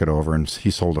brother took it over, and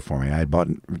he sold it for me. I had bought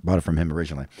it from him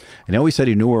originally. And he always said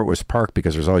he knew where it was parked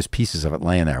because there's always pieces of it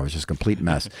laying there. It was just a complete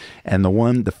mess. And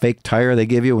the fake tire they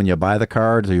give you when you buy the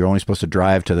car, so you're only supposed to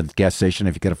drive to the gas station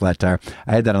if you get a flat tire.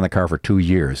 I had that on the car for 2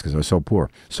 years because I was so poor.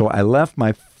 So I left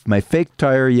my fake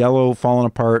tire, yellow, falling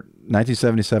apart,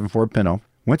 1977 Ford Pinto,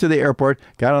 went to the airport,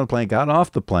 got on the plane, got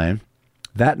off the plane.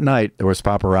 That night, there was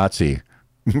paparazzi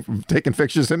taking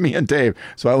pictures of me and Dave.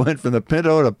 So I went from the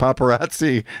Pinto to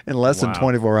paparazzi in less than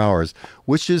 24 hours,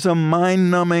 which is a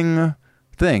mind-numbing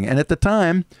thing. And at the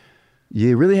time,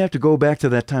 you really have to go back to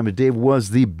that time. Dave was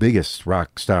the biggest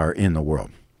rock star in the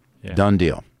world. Yeah. Done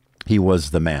deal. He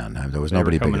was the man. There was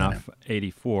nobody bigger than him. Coming off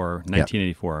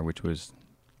 1984, which was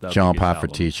John Pop for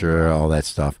Teacher, all that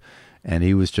stuff. And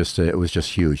he was just, it was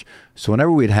just huge. So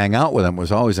whenever we'd hang out with him, it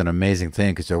was always an amazing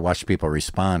thing because to watch people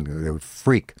respond, they would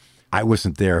freak. I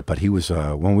wasn't there, but he was,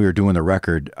 when we were doing the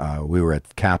record, we were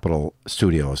at Capitol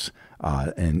Studios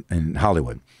in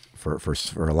Hollywood for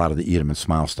a lot of the Eat 'em and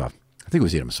Smile stuff. I think it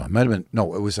was Eat 'em and Smile. It might have been,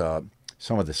 no, it was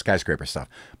some of the Skyscraper stuff.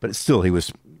 But still,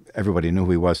 everybody knew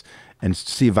who he was. And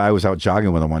Steve Vai was out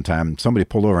jogging with him one time. Somebody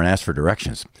pulled over and asked for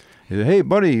directions. He said, "Hey,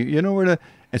 buddy, you know where to..."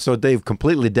 And so Dave,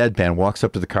 completely deadpan, walks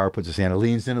up to the car, puts his hand,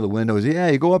 leans into the window. Says, "Yeah,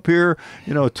 you go up here,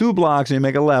 2 blocks, and you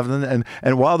make a left."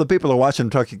 And while the people are watching him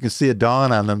talk, you can see it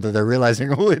dawn on them that they're realizing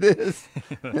who it is.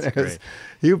 That's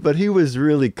great. But he was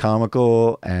really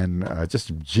comical and just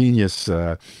a genius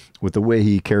with the way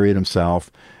he carried himself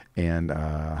and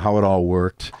how it all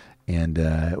worked. And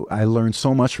I learned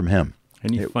so much from him.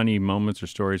 Any funny moments or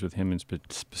stories with him in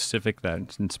specific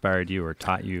that inspired you or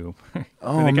taught you?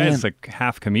 Oh, the guy's like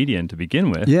half comedian to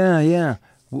begin with. Yeah.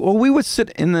 Well, we would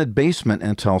sit in the basement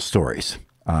and tell stories.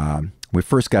 We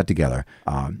first got together.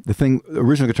 The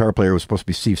original guitar player was supposed to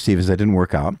be Steve Stevens. That didn't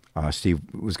work out. Steve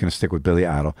was going to stick with Billy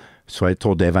Idol. So I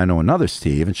told Dave I know another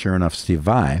Steve, and sure enough, Steve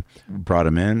Vai brought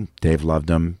him in. Dave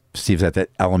loved him. Steve's had that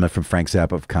element from Frank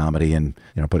Zappa of comedy, and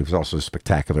but he was also a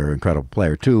spectacular, incredible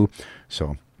player too.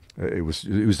 So it was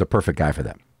the perfect guy for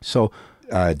that. So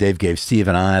Dave gave Steve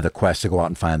and I the quest to go out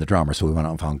and find the drummer. So we went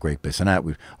out and found Greg Bissonette.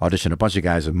 We auditioned a bunch of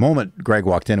guys. The moment Greg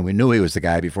walked in, and we knew he was the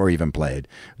guy before he even played.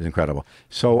 It was incredible.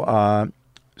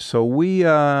 So we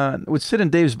would sit in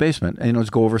Dave's basement and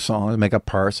just go over songs, make up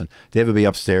parts, and Dave would be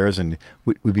upstairs, and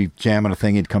we'd be jamming a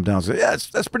thing. He'd come down and say, "Yeah,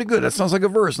 that's pretty good. That sounds like a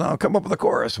verse. Now come up with a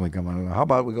chorus." And we come on, "How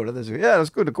about we go to this?" "Yeah, that's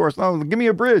good. The chorus. Now give me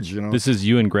a bridge." This is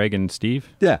you and Greg and Steve?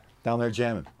 Yeah, down there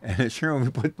jamming. And sure, we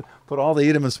put all the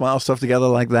Eat 'em and Smile stuff together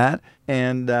like that.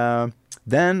 And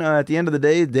then at the end of the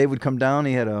day, Dave would come down.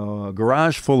 He had a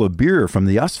garage full of beer from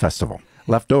the US Festival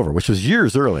left over, which was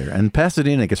years earlier. And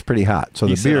Pasadena gets pretty hot. So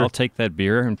he the said, beer, "I'll take that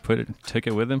beer," and took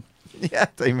it with him? Yeah,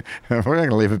 we're not going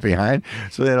to leave it behind.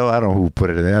 So I don't know who put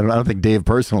it in there. I don't think Dave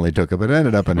personally took it, but it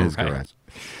ended up in his garage.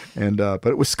 And but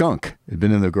it was skunk. It had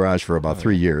been in the garage for about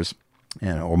 3 years.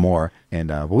 Or more, and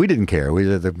but we didn't care. We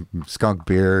had the skunk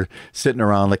beer, sitting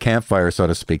around the campfire, so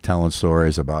to speak, telling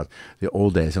stories about the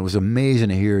old days. It was amazing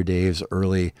to hear Dave's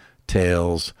early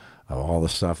tales of all the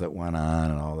stuff that went on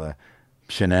and all the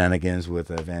shenanigans with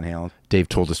Van Halen. Dave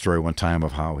told a story one time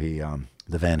of how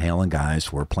the Van Halen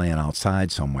guys were playing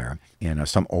outside somewhere in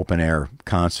some open air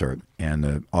concert, and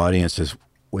the audience is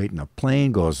waiting. A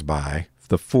plane goes by.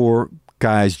 The 4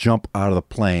 guys jump out of the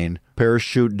plane,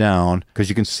 parachute down, because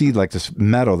you can see like this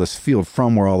meadow, this field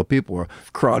from where all the people were.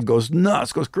 Crowd goes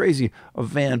nuts, goes crazy. A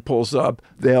van pulls up.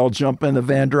 They all jump in. The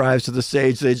van drives to the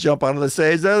stage. They jump onto the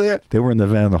stage. They were in the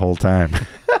van the whole time.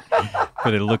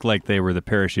 But it looked like they were the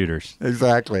parachuters.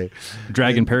 Exactly.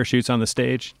 Dragging parachutes on the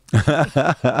stage.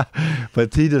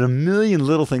 But he did a million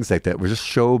little things like that. We're just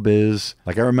showbiz.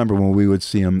 Like I remember when we would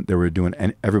see him, they were doing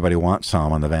Everybody Wants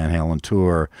Some on the Van Halen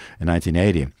tour in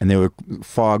 1980. And they would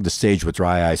fog the stage with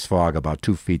dry ice fog about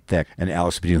 2 feet thick. And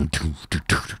Alex would be doing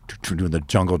the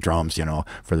jungle drums,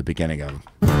 for the beginning of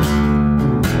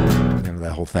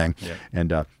that whole thing. Yeah.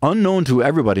 And unknown to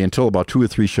everybody until about 2 or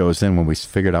 3 shows in when we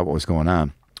figured out what was going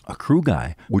on, a crew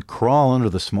guy would crawl under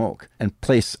the smoke and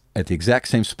place at the exact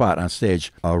same spot on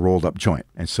stage a rolled up joint.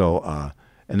 And so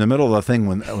in the middle of the thing,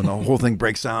 when the whole thing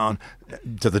breaks down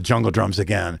to the jungle drums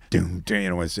again, Dave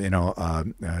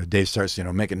starts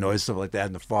making noise, stuff like that,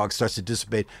 and the fog starts to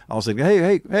dissipate. I was like,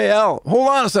 hey Al, hold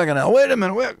on a second, Al, wait a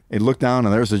minute. He looked down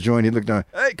and there's a joint. He looked down,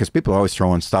 because people are always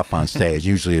throwing stuff on stage.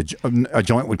 Usually a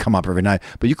joint would come up every night,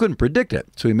 but you couldn't predict it.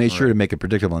 So he made sure to make it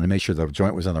predictable, and he made sure the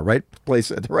joint was in the right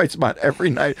place at the right spot every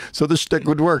night so the shtick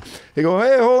would work. He go,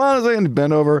 hey, hold on a second,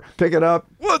 bend over, pick it up.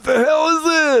 What the hell is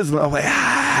this? And I'm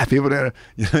like, people there,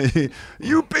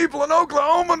 you people in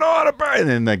Oklahoma know how to And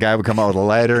then the guy would come out with a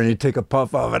lighter and he'd take a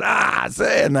puff of it.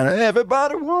 And then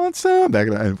everybody wants some.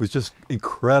 It was just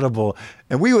incredible.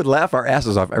 And we would laugh our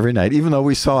asses off every night, even though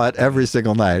we saw it every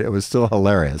single night. It was still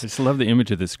hilarious. I just love the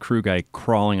image of this crew guy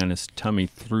crawling on his tummy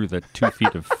through the 2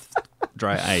 feet of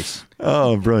dry ice.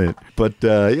 Oh, brilliant. But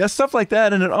yeah, stuff like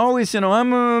that. And it always,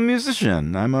 I'm a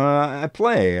musician. I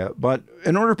play. But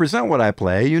in order to present what I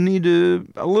play, you need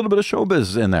a little bit of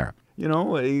showbiz in there. You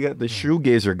got the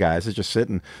shoegazer guys that just sit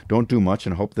and don't do much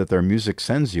and hope that their music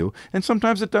sends you. And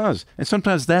sometimes it does. And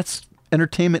sometimes that's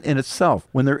entertainment in itself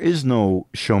when there is no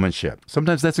showmanship.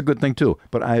 Sometimes that's a good thing too.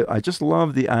 But I just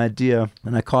love the idea,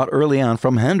 and I caught early on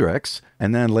from Hendrix,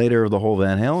 and then later the whole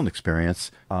Van Halen experience,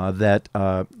 that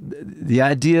the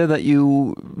idea that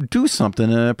you do something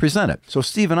to present it. So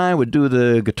Steve and I would do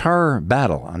the guitar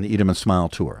battle on the Eat 'em and Smile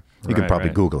tour. You can probably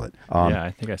Google it. Yeah, I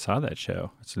think I saw that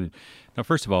show. Now,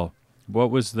 first of all, what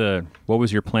was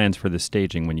your plans for the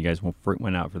staging when you guys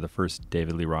went out for the first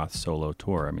David Lee Roth solo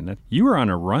tour? I mean, you were on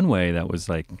a runway that was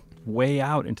like way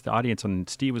out into the audience, and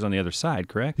Steve was on the other side,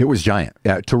 correct? It was giant.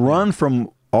 Yeah, to run from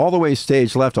all the way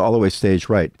stage left to all the way stage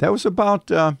right. That was about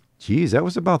that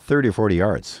was about 30 or 40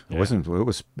 yards. Yeah.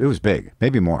 It was big,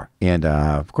 maybe more. And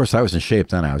of course, I was in shape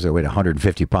then. I weighed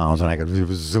 150 pounds, and I could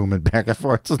zoom it back and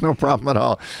forth. So no problem at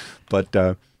all.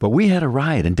 But we had a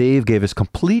ride, and Dave gave us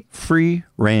complete free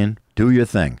rein. Do your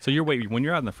thing. So when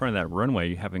you're out in the front of that runway,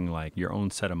 you're having like your own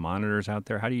set of monitors out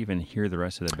there. How do you even hear the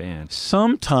rest of the band?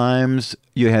 Sometimes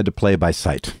you had to play by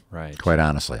sight. Right. Quite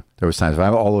honestly, there was times if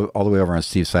I'm all the way over on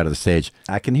Steve's side of the stage,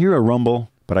 I can hear a rumble,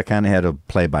 but I kind of had to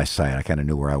play by sight. I kind of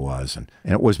knew where I was, and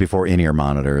it was before in-ear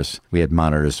monitors. We had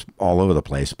monitors all over the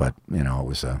place, but it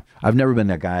was. I've never been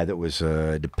that guy that was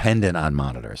dependent on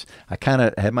monitors. I kind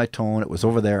of had my tone. It was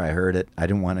over there. I heard it. I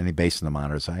didn't want any bass in the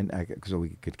monitors, so we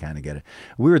could kind of get it.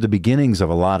 We were at the beginnings of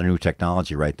a lot of new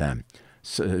technology right then.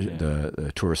 So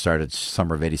the tour started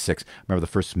summer of '86. Remember the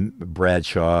first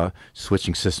Bradshaw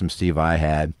switching system Steve I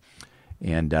had.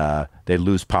 And they'd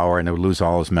lose power, and they would lose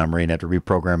all his memory, and have to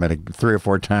reprogram it 3 or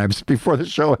 4 times before the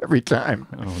show every time.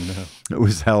 Oh, no. It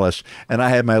was hellish. And I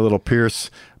had my little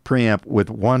Pierce preamp with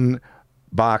one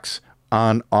box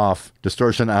on, off,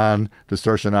 distortion on,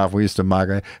 distortion off. We used to mock,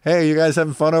 hey, you guys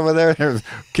having fun over there?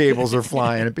 Cables are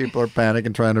flying, and people are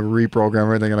panicking, trying to reprogram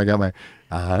everything. And I got my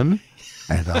on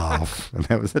and off. And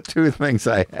that was the 2 things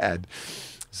I had.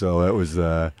 So it was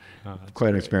quite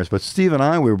an experience. But Steve and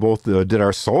I, we were both did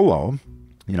our solo.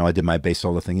 I did my bass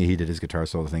solo thing. He did his guitar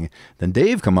solo thing. Then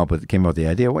Dave came up with the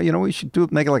idea. Well, we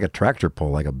should make it like a tractor pull,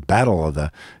 like a battle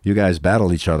you guys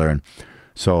battle each other. And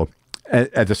so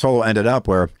at the solo ended up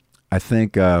where I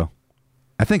think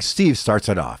Steve starts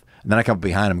it off. And then I come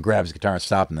behind him, grabs his guitar and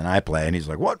stop, and then I play. And he's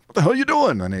like, what the hell are you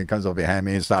doing? And he comes up behind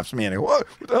me and stops me. And he goes,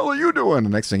 what the hell are you doing? The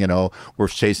next thing you know, we're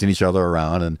chasing each other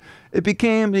around. And it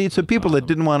became, to people that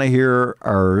didn't want to hear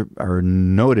our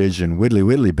notage and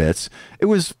widdly bits, it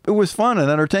was fun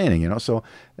and entertaining, So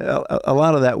a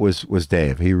lot of that was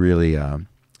Dave. He really,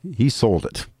 he sold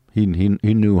it. He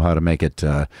knew how to make it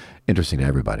interesting to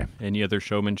everybody. Any other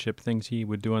showmanship things he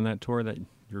would do on that tour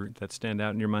that stand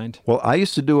out in your mind? Well, I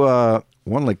used to do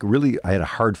one I had a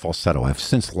hard falsetto I've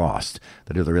since lost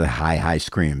that did the really high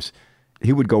screams.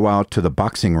 He would go out to the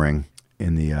boxing ring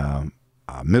in the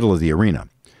middle of the arena.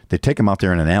 They'd take him out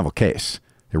there in an anvil case.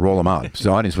 They roll him out. So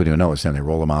the audience wouldn't even know it's him. They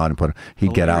roll him out and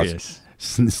he'd get out,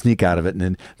 sneak out of it, and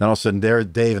then all of a sudden there's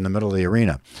Dave in the middle of the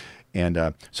arena.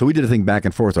 And so we did a thing back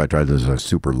and forth. So I tried to do a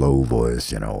super low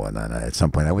voice, and then at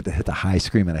some point I went to hit the high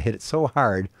scream, and I hit it so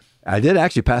hard. I did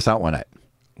actually pass out one night.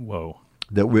 Whoa.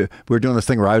 That we were doing this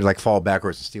thing where I would fall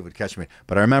backwards and Steve would catch me.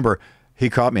 But I remember he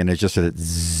caught me, and it just did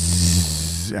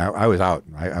zzz. I was out.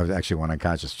 I was actually went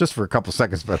unconscious just for a couple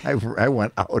seconds, but I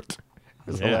went out. It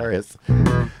was hilarious.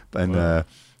 And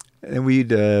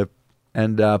we'd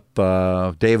end up,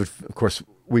 David, of course,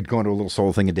 we'd go into a little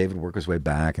solo thing, and David would work his way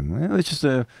back. And it's just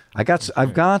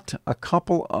I've got a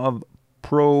couple of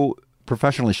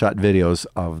professionally shot videos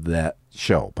of that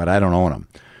show, but I don't own them.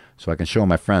 So I can show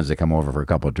my friends. They come over for a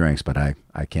couple of drinks, but I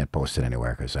can't post it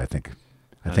anywhere because I think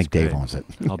Dave owns it.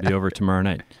 I'll be over tomorrow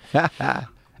night.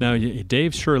 Now,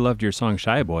 Dave sure loved your song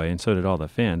Shy Boy, and so did all the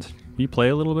fans. Can you play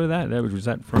a little bit of that? Was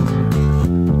that from...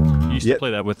 You used to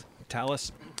play that with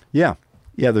Talus? Yeah.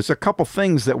 There's a couple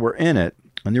things that were in it,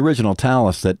 in the original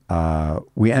Talus, that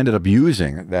we ended up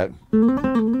using that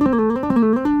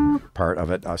part of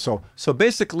it. So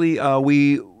basically,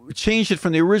 we changed it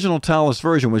from the original Talus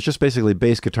version, was just basically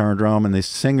bass, guitar, and drum, and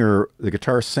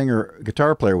the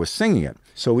guitar player was singing it.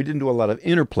 So we didn't do a lot of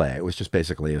interplay. It was just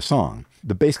basically a song.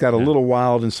 The bass got a little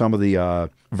wild in some of the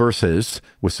verses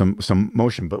with some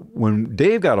motion. But when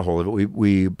Dave got a hold of it,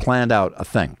 we planned out a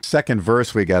thing. Second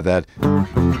verse, we got that.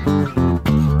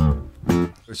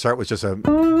 We start with just a,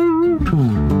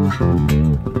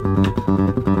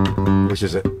 which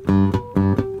is it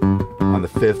on the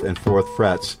 5th and 4th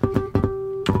frets.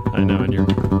 I know, and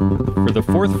for the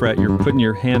 4th fret, you're putting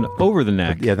your hand over the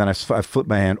neck. Yeah, then I flip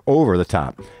my hand over the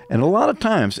top. And a lot of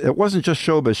times, it wasn't just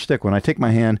showbiz shtick. When I take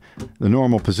my hand, the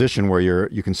normal position where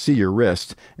you can see your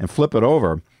wrist, and flip it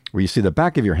over, where you see the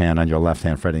back of your hand on your left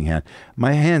hand fretting hand,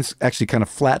 my hands actually kind of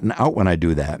flatten out when I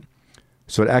do that.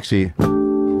 So it actually,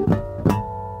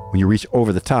 when you reach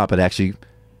over the top, it actually,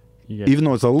 even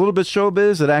though it's a little bit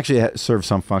showbiz, it actually serves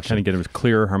some function. Kind of get it with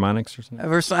clearer harmonics or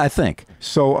something? I think.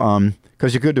 So,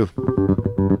 because you could do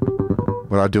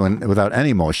without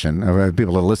any motion.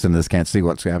 People that listen to this can't see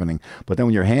what's happening. But then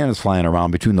when your hand is flying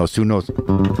around between those two notes,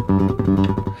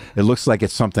 it looks like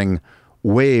it's something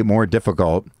way more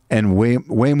difficult and way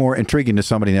more intriguing to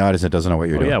somebody in the audience that doesn't know what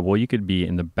you're doing. Yeah, well, you could be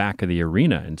in the back of the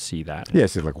arena and see that.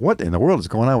 Yes, it's like, what in the world is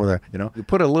going on with that? You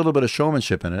put a little bit of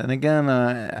showmanship in it. And again,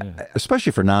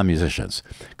 especially for non-musicians,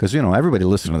 because, everybody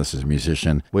listening to this is a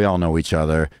musician. We all know each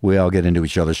other. We all get into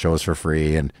each other's shows for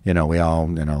free. And, we all,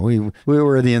 we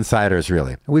were the insiders,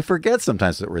 really. We forget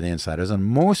sometimes that we're the insiders. And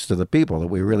most of the people that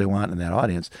we really want in that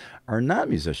audience are not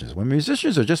musicians. When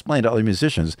musicians are just playing to other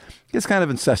musicians, it's kind of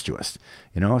incestuous,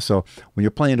 So when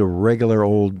you're playing to regular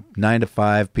old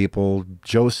 9-to-5 people,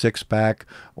 Joe Sixpack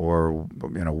or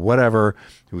whatever,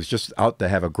 who's just out to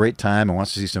have a great time and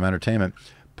wants to see some entertainment,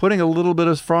 putting a little bit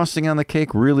of frosting on the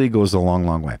cake really goes a long,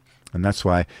 long way. And that's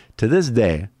why to this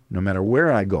day, no matter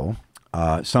where I go,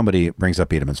 somebody brings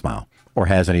up Eat 'em and Smile, or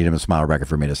has an Eat 'em and Smile record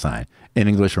for me to sign in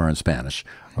English or in Spanish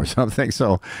or something.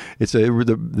 So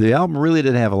the album really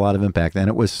did have a lot of impact, and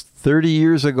it was 30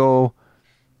 years ago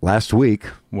last week,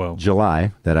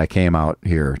 July, that I came out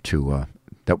here to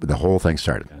that the whole thing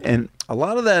started. And a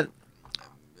lot of that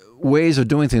ways of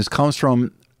doing things comes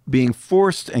from being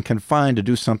forced and confined to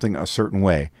do something a certain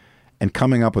way and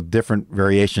coming up with different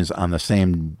variations on the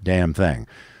same damn thing.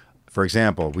 For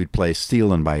example, we'd play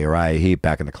Stealin' by Uriah Heep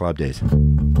back in the club days.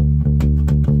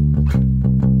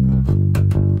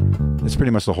 It's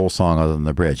pretty much the whole song other than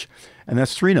the bridge. And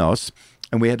that's 3 notes.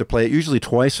 And we had to play it usually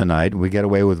twice a night. We get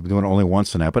away with doing it only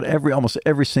once a night. But almost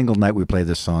every single night we played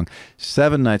this song,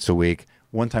 7 nights a week.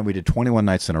 One time we did 21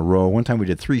 nights in a row. One time we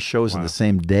did 3 shows in the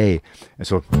same day. And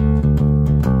so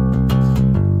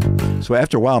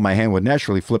after a while, my hand would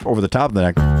naturally flip over the top of the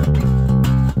neck.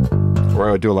 Or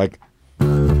I would do like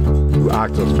 2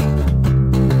 octaves.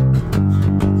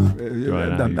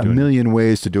 A million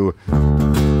ways to do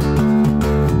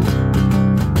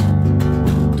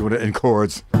it in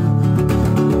chords.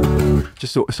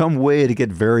 Just some way to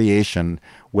get variation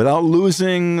without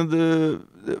losing the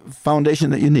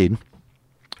foundation that you need.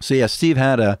 So yeah, Steve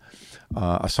had a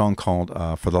song called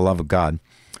 "For the Love of God."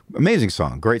 Amazing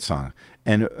song, great song,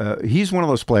 and he's one of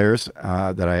those players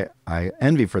that I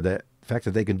envy for the fact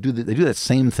that they can do that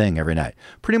same thing every night,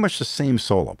 pretty much the same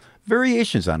solo,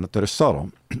 variations on it that are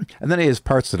subtle, and then he has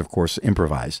parts that of course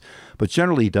improvise, but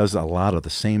generally he does a lot of the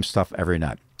same stuff every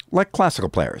night, like classical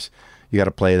players. You got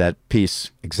to play that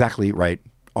piece exactly right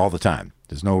all the time.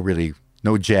 There's no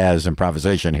jazz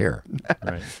improvisation here.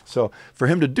 Right. So for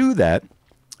him to do that,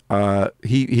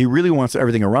 he really wants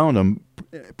everything around him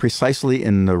precisely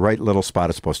in the right little spot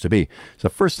it's supposed to be. So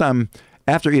first time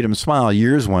after Eat 'em and Smile,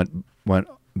 years went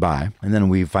by, and then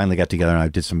we finally got together and I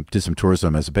did some tours with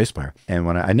him as a bass player. And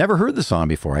when I never heard the song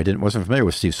before, I wasn't familiar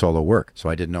with Steve's solo work, so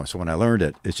I didn't know. So when I learned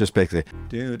it, it's just basically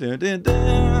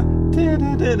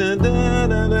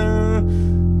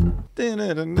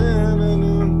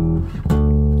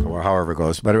or however it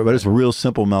goes, but it's a real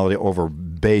simple melody over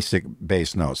basic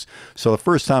bass notes. So the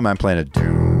first time I'm playing it,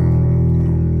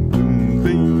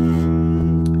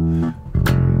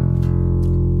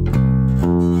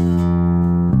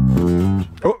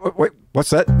 oh, wait, what's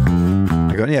that?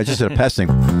 I go, yeah, I just did a passing.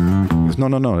 He goes,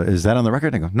 no, is that on the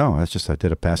record? I go, no, that's just I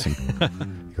did a passing.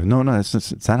 He goes, no,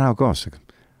 it's not how it goes. I go,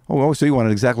 oh, so you want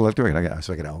it exactly like the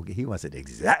record? He wants it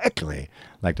exactly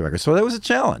like the record. So that was a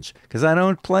challenge because I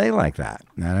don't play like that.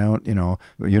 I don't,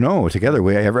 together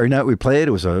every night we played,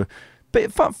 it was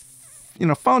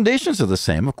foundations are the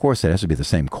same. Of course, it has to be the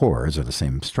same chords or the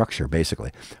same structure,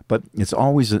 basically. But it's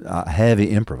always a heavy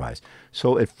improvise.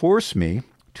 So it forced me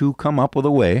to come up with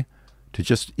a way to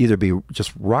just either be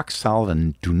just rock solid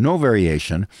and do no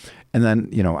variation. And then,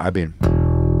 I've been...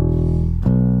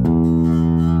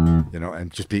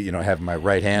 and just be, having my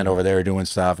right hand over there doing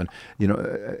stuff and,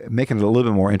 making it a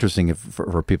little bit more interesting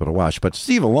for people to watch. But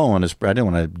Steve alone, I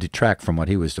didn't want to detract from what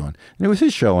he was doing. And it was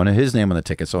his show and his name on the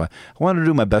ticket. So I wanted to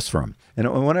do my best for him.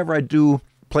 And whenever I do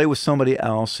play with somebody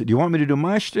else, do you want me to do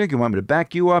my shtick? You want me to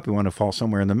back you up? You want to fall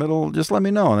somewhere in the middle? Just let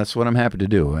me know. And that's what I'm happy to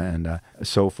do. And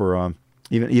so for...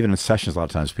 Even in sessions, a lot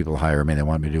of times people hire me. They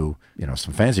want me to do,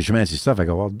 some fancy schmancy stuff. I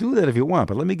go, well, do that if you want,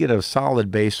 but let me get a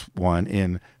solid bass one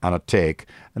in on a take,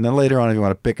 and then later on, if you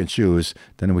want to pick and choose,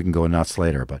 then we can go nuts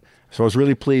later. But so I was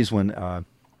really pleased when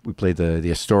we played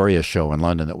the Astoria show in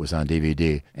London that was on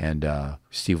DVD, and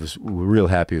Steve was real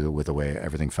happy with the way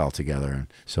everything fell together. And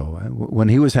so when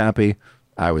he was happy,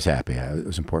 I was happy. It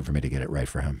was important for me to get it right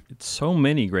for him. It's so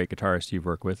many great guitarists you've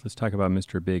worked with. Let's talk about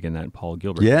Mr. Big and that Paul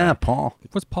Gilbert. Yeah, guy. Paul.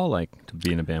 What's Paul like to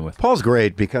be in a band with? Paul's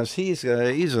great because he's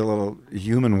a little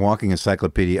human walking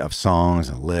encyclopedia of songs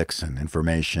and licks and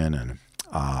information. And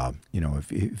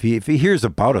if he hears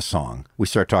about a song, we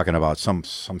start talking about some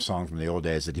song from the old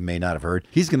days that he may not have heard.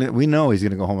 We know he's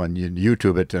gonna go home and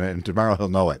YouTube it, and tomorrow he'll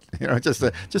know it.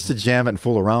 Just to jam it and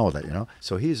fool around with it.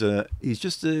 So he's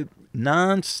just a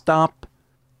nonstop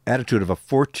attitude of a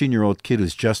 14-year-old kid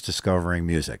who's just discovering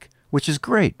music, which is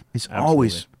great. He's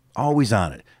always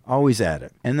on it, always at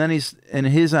it. And then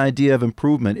his idea of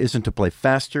improvement isn't to play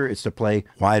faster, it's to play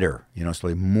wider, it's to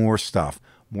play more stuff,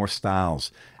 more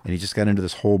styles. And he just got into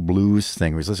this whole blues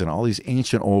thing where he's listening to all these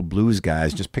ancient old blues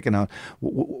guys, just picking out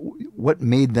what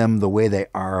made them the way they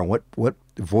are, and what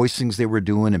voicings they were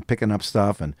doing, and picking up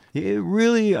stuff. And he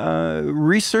really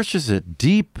researches it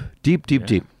deep.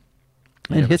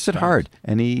 And hits it hard.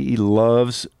 And he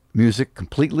loves music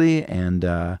completely, and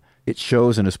it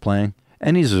shows in his playing.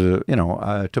 And he's,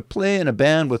 to play in a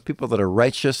band with people that are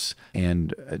righteous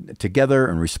and together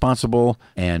and responsible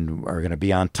and are going to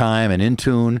be on time and in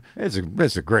tune, it's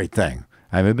a great thing.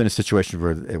 I've been in a situation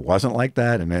where it wasn't like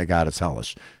that, and God, it's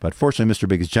hellish. But fortunately, Mr.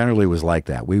 Biggs generally was like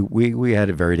that. We had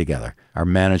it very together. Our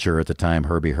manager at the time,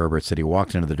 Herbie Herbert, said he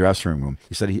walked into the dressing room.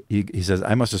 He said he says,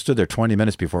 I must have stood there 20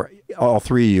 minutes before all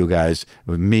three of you guys,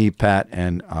 with me, Pat,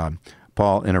 and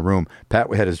Paul in a room.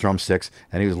 Pat had his drumsticks,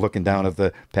 and he was looking down at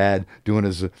the pad, doing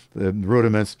his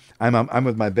rudiments. I'm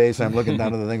with my bass. I'm looking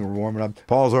down at the thing, we're warming up.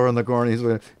 Paul's over in the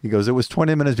corner. He goes, it was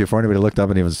 20 minutes before anybody looked up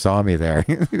and even saw me there.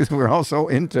 We were all so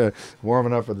into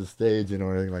warming up for the stage,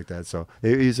 anything like that. So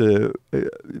it's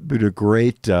been a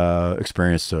great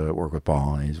experience to work with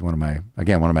Paul. And he's one of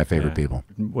my favorite people.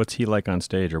 What's he like on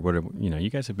stage, or what? You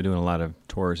guys have been doing a lot of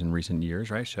tours in recent years,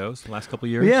 right? Shows the last couple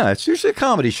of years. Yeah, it's usually a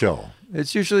comedy show.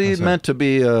 It's usually meant to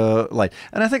be light.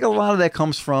 And I think a lot of that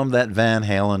comes from that Van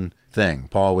Halen thing.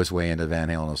 Paul was way into Van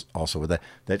Halen also with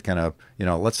that kind of,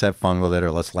 let's have fun with it,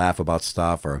 or let's laugh about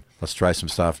stuff, or let's try some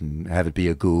stuff and have it be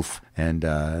a goof, and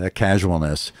that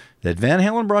casualness that Van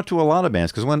Halen brought to a lot of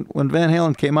bands. Because when Van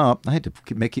Halen came out, I had to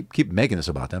keep making this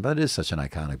about them, but it is such an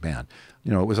iconic band.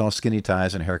 It was all Skinny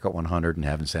Ties and Haircut 100 and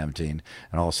Heaven 17,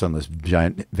 and all of a sudden this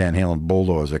giant Van Halen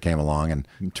bulldozer came along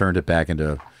and turned it back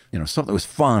into something that was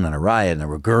fun and a riot, and there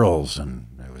were girls, and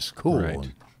it was cool. Right.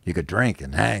 And you could drink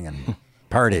and hang and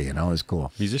party, it was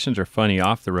cool. Musicians are funny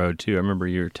off the road, too. I remember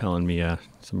you were telling me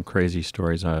some crazy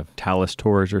stories of Talus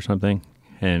tours or something,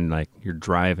 and like you're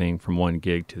driving from one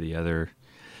gig to the other.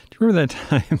 Do you remember that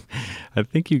time? I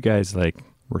think you guys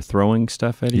were throwing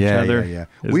stuff at each other. Yeah.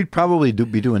 We'd probably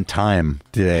be doing time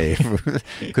today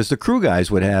because the crew guys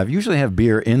would usually have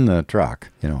beer in the truck.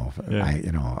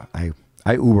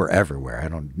 I Uber everywhere. I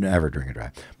don't never drink and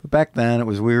drive. But back then, it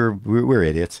was we were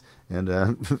idiots,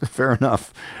 and fair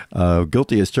enough,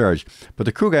 guilty as charged. But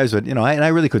the crew guys would, I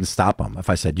really couldn't stop them if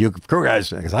I said, "You crew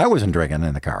guys," because I wasn't drinking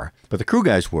in the car. But the crew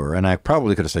guys were, and I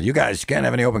probably could have said, "You guys can't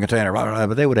have any open container," blah, blah, blah,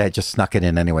 but they would have just snuck it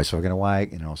in anyway. So we're gonna why,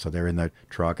 so they're in the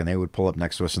truck, and they would pull up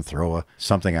next to us and throw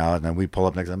something out, and then we'd pull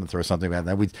up next to them and throw something out, and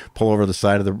then we'd pull over the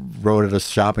side of the road at a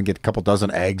shop and get a couple dozen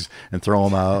eggs and throw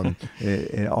them out,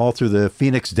 and all through the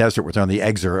Phoenix desert, where the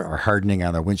eggs are hardening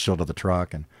on the windshield of the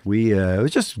truck, and it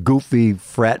was just goofy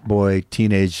frat boy,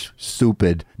 teenage,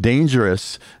 stupid,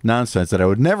 dangerous nonsense that I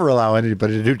would never allow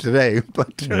anybody to do today.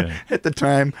 But at the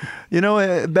time,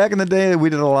 back in the day, we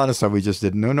did a lot of stuff we just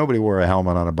didn't know. Nobody wore a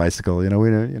helmet on a bicycle. There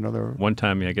were... One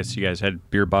time, I guess you guys had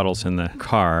beer bottles in the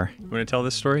car. You want to tell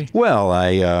this story? Well,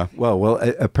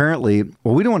 apparently,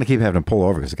 we don't want to keep having to pull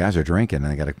over because the guys are drinking,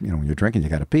 and they got to, when you're drinking, you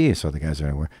got to pee. So the guys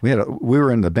are.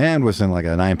 The band was in like a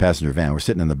 9-passenger van. We're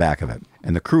sitting in the back of it,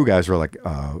 and the crew guys were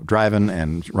driving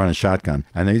and running shotgun,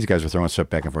 and these guys were throwing stuff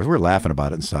back and forth. We were laughing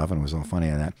about it and stuff, and it was all funny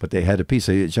and that. But they had to pee,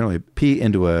 so you generally pee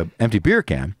into a empty beer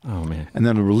can. Oh man! And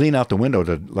then we lean out the window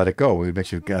to let it go. We make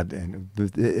sure, God,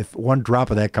 if one drop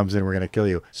of that comes in, we're going to kill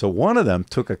you. So one of them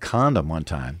took a condom one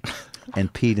time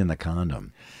and peed in the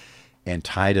condom and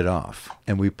tied it off.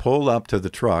 And we pulled up to the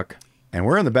truck. And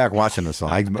we're in the back watching this.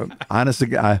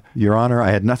 Honestly, Your Honor,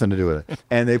 I had nothing to do with it.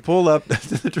 And they pulled up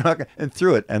to the truck and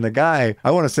threw it. And the guy,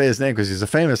 I want to say his name because he's a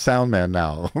famous sound man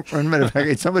now.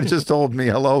 Somebody just told me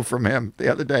hello from him the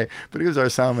other day, but he was our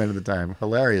sound man at the time.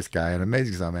 Hilarious guy, an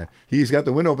amazing sound man. He's got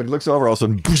the window open. He looks over, all of a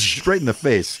sudden, straight in the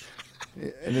face.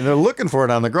 And they're looking for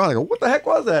it on the ground. I go, what the heck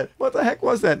was that? What the heck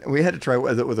was that? And we had to try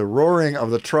with the roaring of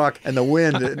the truck and the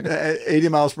wind at 80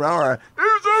 miles per hour.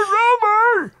 There's a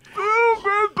rubber!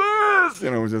 You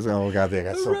know, it was just, oh God, they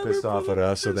got so pissed off at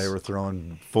us, so they were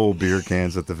throwing full beer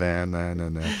cans at the van then,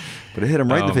 but it hit him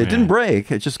right in the face. It didn't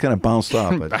break; it just kind of bounced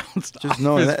off. But just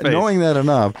knowing that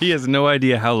enough, he has no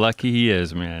idea how lucky he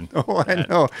is, man. Oh, I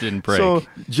know. Didn't break. So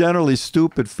generally,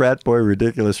 stupid frat boy,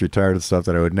 ridiculous, retarded stuff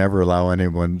that I would never allow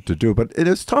anyone to do. But it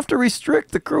is tough to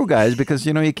restrict the crew guys because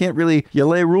you can't really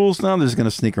lay rules down. They're just going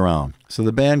to sneak around. So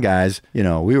the band guys,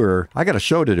 I got a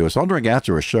show to do, so I'll drink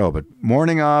after a show, but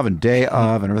morning of and day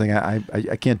of and everything,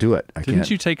 I can't do it. Didn't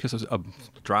you take a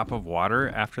drop of water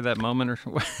after that moment or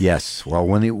something? Yes. Well,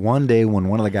 one day when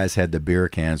one of the guys had the beer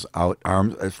cans out,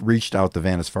 reached out the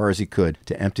van as far as he could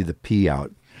to empty the pee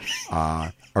out,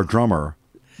 our drummer,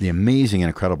 the amazing and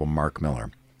incredible Mark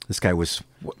Miller, this guy was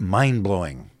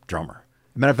mind-blowing drummer.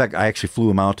 Matter of fact, I actually flew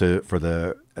him out for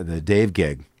the Dave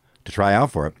gig to try out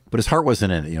for it, but his heart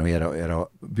wasn't in it. He had a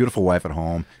beautiful wife at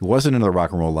home. He wasn't into the rock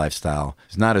and roll lifestyle.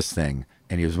 It's not his thing.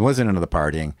 And he wasn't into the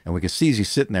partying. And we could see he's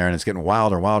sitting there and it's getting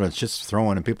wilder and wilder. It's just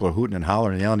throwing and people are hooting and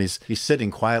hollering and yelling. He's sitting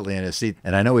quietly in his seat.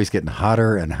 And I know he's getting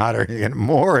hotter and hotter and getting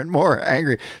more and more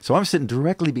angry. So I'm sitting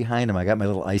directly behind him. I got my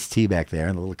little iced tea back there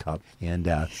in the little cup. And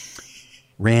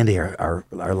Randy, our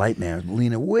light man,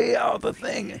 leaning way out the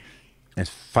thing. And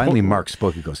finally, Mark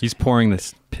spoke. He goes, he's pouring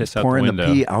this piss out the window. Pouring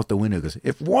the pee out the window. He goes,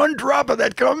 if one drop of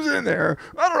that comes in there,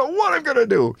 I don't know what I'm going to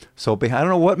do. So I don't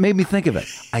know what made me think of it.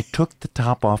 I took the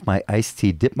top off my iced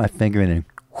tea, dipped my finger in it, and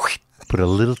whoosh, put a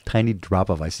little tiny drop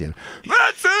of ice in.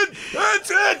 That's it! That's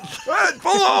it!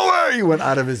 Pull over! He went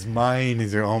out of his mind.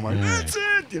 He's like, oh my, that's it!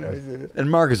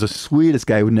 And Mark is the sweetest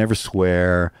guy. He would never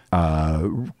swear.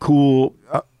 Cool.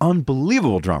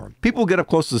 Unbelievable drummer. People get up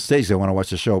close to the stage. They want to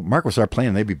watch the show. Mark would start playing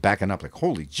and they'd be backing up like,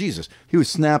 holy Jesus. He would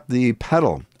snap the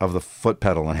pedal of the foot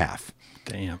pedal in half.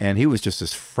 Damn. And he was just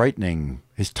as frightening.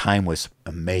 His time was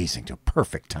amazing, to a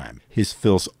perfect time. His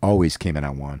fills always came in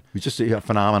on one. He was just a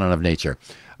phenomenon of nature.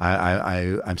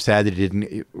 I'm sad that he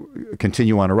didn't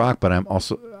continue on to rock, but I'm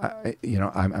also,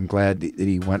 I'm glad that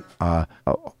he went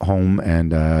home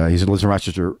and he lives in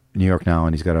Rochester, New York now,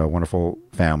 and he's got a wonderful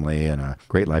family and a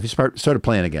great life. He started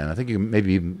playing again. I think you can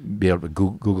maybe be able to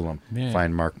Google him,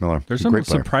 find Mark Miller. There's a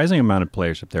surprising amount of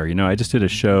players up there. I just did a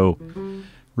show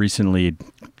recently,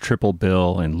 triple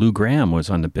bill, and Lou Gramm was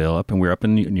on the bill up, and we were up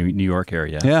in New York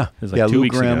area. Yeah. It was like 2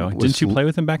 weeks ago. Didn't you play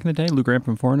with him back in the day, Lou Gramm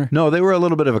from Foreigner? No, they were a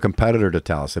little bit of a competitor to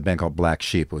Tallis, a band called Black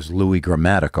Sheep. It was Louis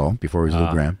Grammatico before he was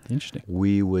Lou Gramm. Interesting.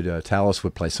 Tallis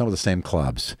would play some of the same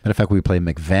clubs. Matter of fact, we would play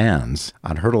McVan's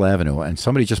on Hurdle Avenue, and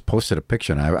somebody just posted a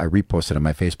picture, and I reposted on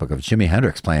my Facebook of Jimi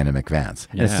Hendrix playing in McVan's.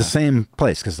 And it's the same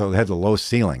place because they had the low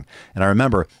ceiling. And I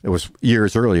remember it was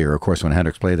years earlier, of course, when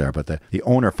Hendrix played there, but the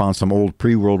owner found some old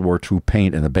pre-World War II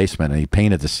paint in the basement, and he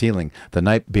painted the ceiling the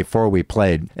night before we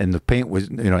played, and the paint was,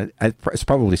 it's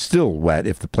probably still wet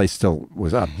if the place still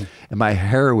was up, and my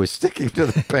hair was sticking to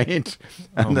the paint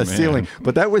on the ceiling.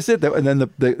 But that was it. And then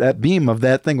that beam of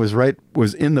that thing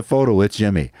was in the photo with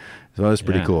Jimmy. So that was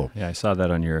pretty cool. Yeah, I saw that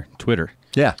on your Twitter.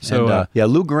 Yeah. So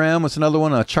Lou Gramm was another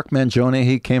one. Chuck Mangione,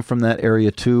 he came from that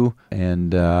area too,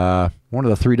 and one of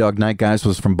the Three Dog Night guys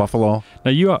was from Buffalo.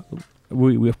 Now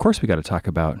we of course we got to talk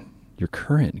about your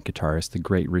current guitarist, the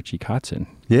great Richie Kotzen.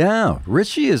 Yeah,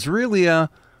 Richie has really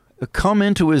come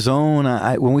into his own.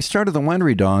 When we started the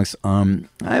Winery Dogs, I'm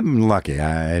lucky.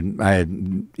 I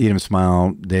had Eat 'Em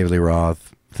Smile, David Lee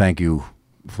Roth, Thank You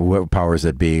for what powers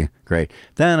that be. Great.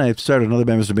 Then I started another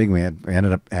band, Mr. Big. We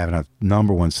ended up having a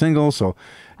 #1 single. So,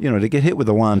 to get hit with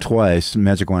the wand twice,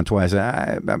 magic wand twice,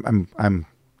 I'm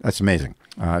that's amazing.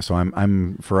 So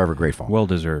I'm forever grateful. Well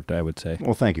deserved, I would say.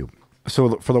 Well, thank you.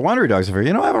 So for the Winery Dogs affair,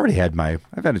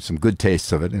 I've had some good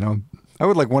tastes of it. I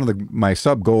would like one of my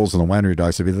sub goals in the Winery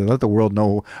Dogs to be to let the world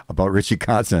know about Richie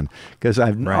Kotzen, because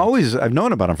I've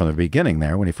known about him from the beginning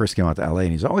there when he first came out to LA,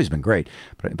 and he's always been great.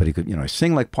 But he could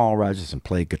sing like Paul Rodgers and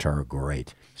play guitar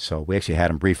great. So we actually had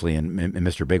him briefly in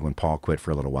Mr. Big when Paul quit for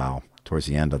a little while towards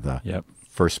the end of the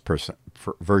first person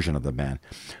version of the band.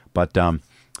 But and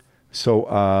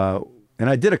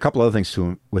I did a couple other things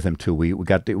with him too.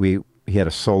 He had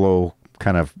a solo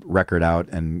kind of record out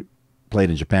and played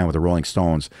in Japan with the Rolling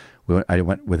Stones I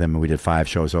went with him and we did 5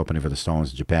 shows opening for the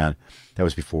Stones in Japan. That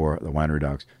was before the Winery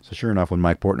Dogs. So sure enough, when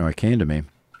Mike Portnoy came to me,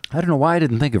 I don't know why I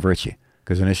didn't think of Richie.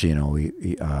 Because initially,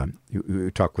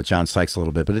 we talked with John Sykes a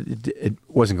little bit, but it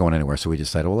wasn't going anywhere. So we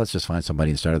decided, well, let's just find somebody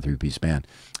and start a 3-piece band.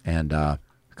 And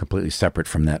completely separate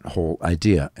from that whole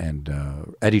idea.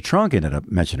 And Eddie Trunk ended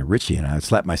up mentioning Richie, and I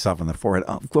slapped myself on the forehead.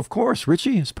 Oh, of course,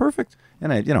 Richie is perfect.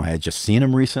 And I had just seen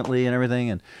him recently and everything.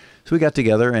 And so we got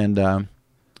together, and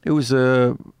it was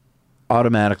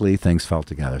automatically things fell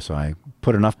together. So I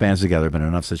put enough bands together, but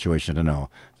enough situation to know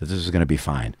that this is going to be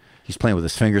fine. He's playing with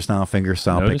his fingers now,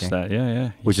 fingerstyle picking. That,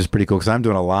 yeah. Which is pretty cool because I'm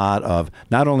doing a lot of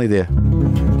not only the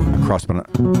cross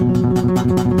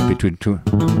between two.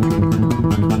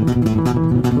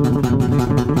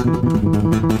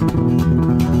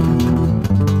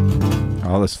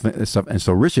 All this stuff. And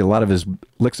so Richie, a lot of his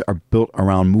licks are built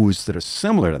around moves that are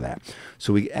similar to that.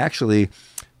 So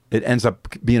it ends up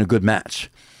being a good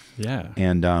match. Yeah.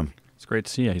 And it's great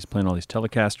to see. Yeah, he's playing all these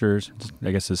Telecasters.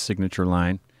 I guess his signature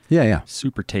line. Yeah.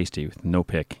 Super tasty with no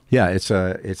pick. Yeah,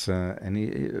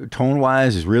 tone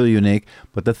wise is really unique.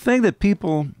 But the thing that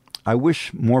I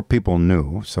wish more people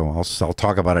knew, so I'll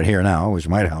talk about it here now, which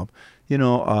might help.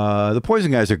 The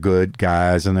Poison guys are good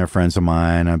guys, and they're friends of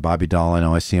mine. And Bobby Dahl, I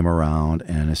know I see him around,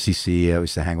 and CC, I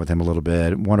used to hang with him a little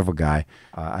bit. Wonderful guy.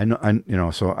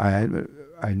 So I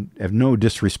have no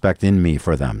disrespect in me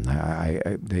for them.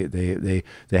 They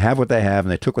have what they have,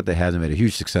 and they took what they had and made a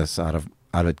huge success out of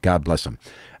it. God bless them.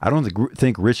 I don't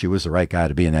think Richie was the right guy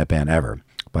to be in that band ever,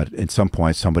 but at some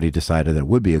point somebody decided that it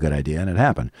would be a good idea, and it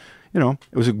happened. It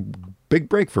was a big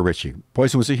break for Richie.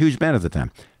 Poison was a huge band at the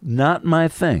time. Not my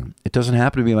thing. It doesn't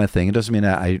happen to be my thing. It doesn't mean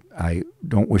I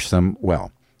don't wish them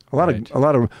well. A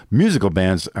lot of musical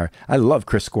bands are. I love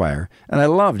Chris Squire, and I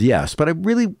loved Yes, but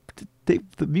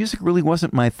the music really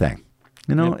wasn't my thing.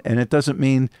 Yep. And it doesn't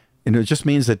mean. It just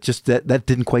means that that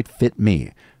didn't quite fit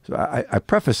me. So I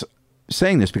preface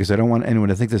saying this because I don't want anyone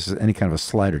to think this is any kind of a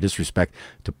slight or disrespect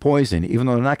to Poison, even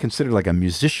though they're not considered like a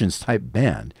musicians type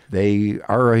band. They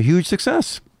are a huge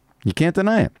success. You can't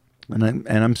deny it.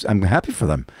 And I'm happy for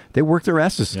them. They worked their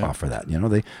asses off for that.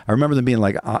 I remember them being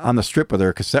like on the strip with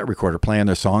their cassette recorder playing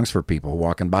their songs for people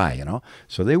walking by,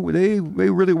 So they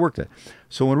really worked it.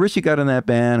 So when Richie got in that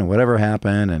band and whatever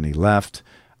happened and he left,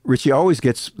 Richie always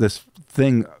gets this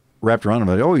thing wrapped around him.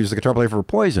 Like, oh, he was the guitar player for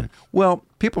Poison. Well,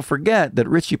 people forget that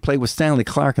Richie played with Stanley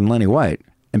Clarke and Lenny White,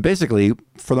 and basically,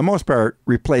 for the most part,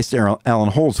 replaced Alan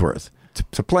Holdsworth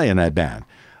to play in that band.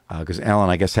 Because Alan,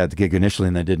 I guess, had the gig initially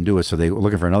and they didn't do it, so they were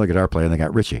looking for another guitar player and they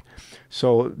got Richie.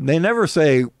 So they never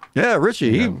say, yeah,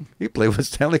 Richie, he played with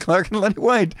Stanley Clarke and Lenny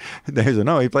White. They say,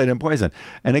 no, he played in Poison.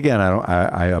 And again,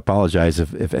 I apologize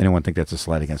if anyone thinks that's a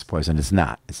slight against Poison. It's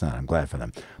not. I'm glad for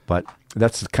them. But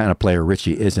that's the kind of player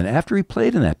Richie is. And after he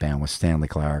played in that band with Stanley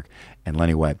Clarke and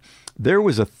Lenny White, there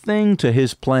was a thing to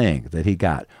his playing that he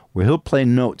got where he'll play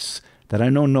notes that I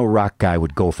know no rock guy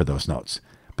would go for those notes.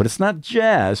 But it's not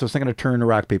jazz, so it's not going to turn the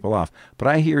rock people off. But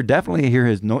I definitely hear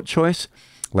his note choice,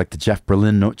 like the Jeff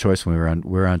Berlin note choice when we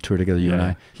were on tour together, you and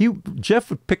I.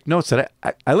 Jeff would pick notes that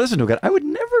I listened to. I would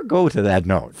never go to that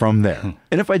note from there.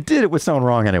 And if I did, it would sound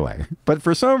wrong anyway. But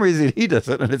for some reason, he does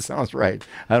it, and it sounds right.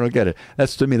 I don't get it.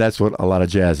 To me, that's what a lot of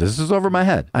jazz is. This is over my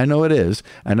head. I know it is,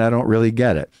 and I don't really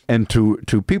get it. And to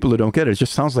people who don't get it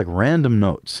just sounds like random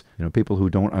notes. People who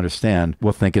don't understand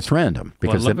will think it's random.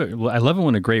 Because I love it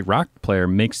when a great rock player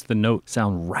makes the note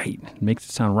sound right, makes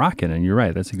it sound rockin', and you're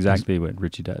right. That's exactly what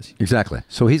Richie does. Exactly.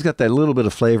 So he's got that little bit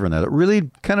of flavor in that. It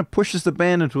really kind of pushes the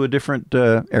band into a different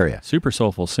area. Super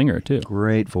soulful singer, too.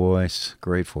 Great voice.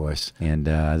 And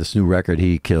this new record,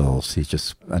 he kills. He's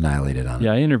just annihilated on it.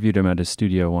 Yeah, I interviewed him at his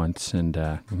studio once, and,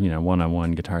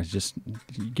 one-on-one guitars.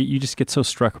 You just get so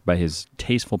struck by his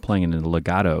tasteful playing and the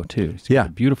legato, too. He's got a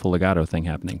beautiful legato thing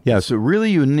happening. Yeah, it's a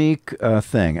really unique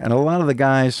thing. And a lot of the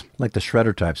guys, like the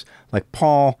shredder types, like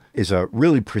Paul is a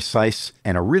really precise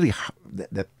and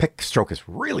the pick stroke is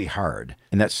really hard.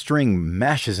 And that string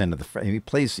mashes into he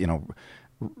plays,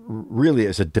 really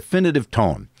is a definitive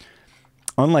tone.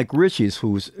 Unlike Richie's,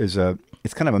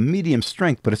 it's kind of a medium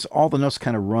strength, but it's all the notes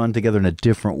kind of run together in a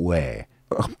different way.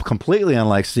 Completely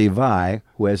unlike Steve Vai,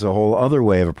 who has a whole other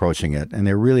way of approaching it. And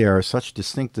they really are such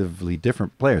distinctively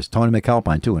different players. Tony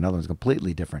McAlpine, too, another one's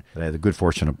completely different that I had the good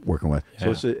fortune of working with.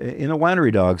 Yeah. So in the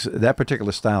Winery Dogs, that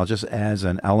particular style just adds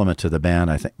an element to the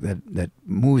band, I think, that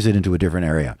moves it into a different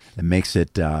area. It makes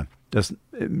it,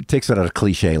 it takes it out of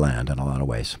cliche land in a lot of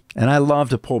ways. And I love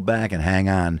to pull back and hang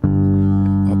on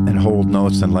and hold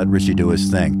notes and let Richie do his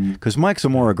thing. Because Mike's a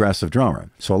more aggressive drummer.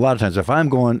 So a lot of times if I'm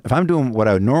doing what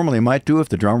I normally might do if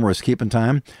the drummer was keeping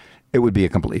time, it would be a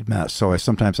complete mess. So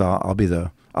sometimes I'll be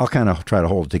the I'll kind of try to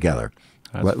hold it together.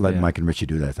 Let yeah. Mike and Richie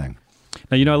do that thing.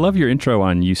 Now, I love your intro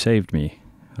on You Saved Me.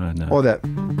 Oh, that.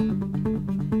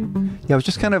 Yeah, I was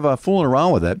just kind of fooling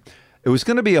around with it. It was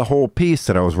going to be a whole piece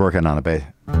that I was working on a bit.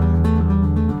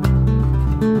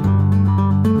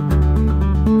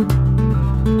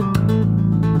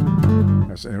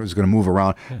 It was going to move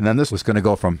around, and then this was going to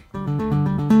go from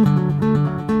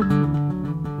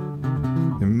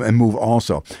and move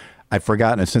also. I'd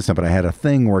forgotten it since then, but I had a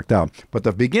thing worked out. But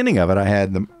the beginning of it, I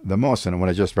had the most, and when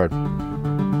I just started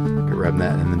grabbing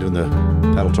that and then doing the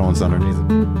pedal tones underneath it.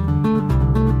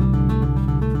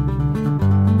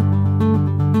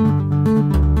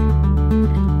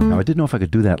 Now, I didn't know if I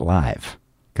could do that live,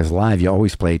 because live you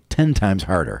always play 10 times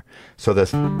harder. So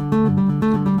this, I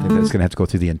think that's going to have to go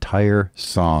through the entire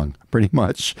song, pretty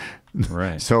much.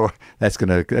 Right. So that's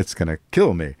gonna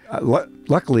kill me.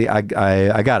 Luckily, I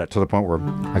got it to the point where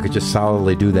I could just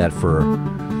solidly do that for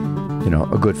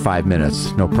a good 5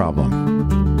 minutes, no problem.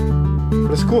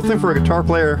 But it's a cool thing for a guitar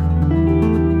player to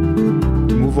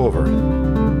move over.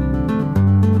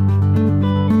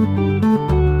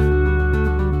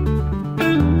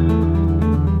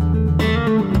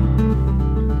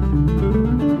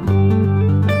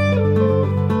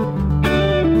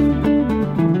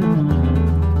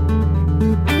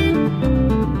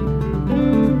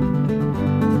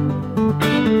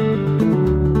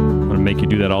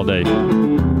 Do that all day.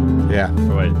 Yeah.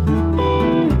 Oh, wait.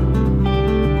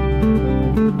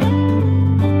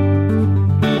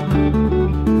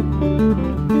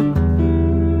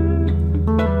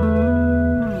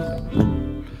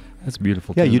 That's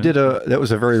beautiful. Yeah, you did that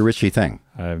was a very Richie thing.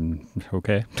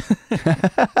 Okay.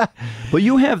 Well,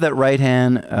 you have that right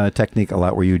hand technique a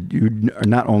lot, where you are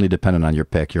not only dependent on your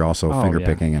pick, you're also finger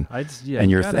picking, and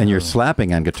your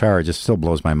slapping on guitar just still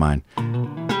blows my mind.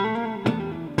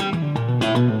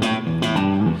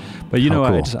 But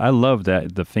cool. I love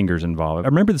that the fingers involved. I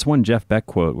remember this one Jeff Beck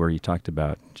quote where he talked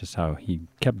about just how he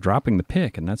kept dropping the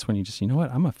pick, and that's when you just,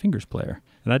 I'm a fingers player.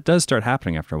 And that does start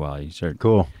happening after a while.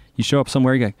 Cool. You show up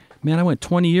somewhere, you go, man, I went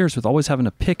 20 years with always having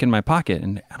a pick in my pocket,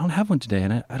 and I don't have one today,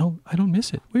 and I don't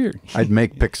miss it. Weird. I'd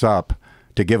make picks up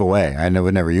to give away. I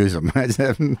would never use them.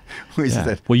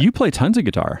 Well, you play tons of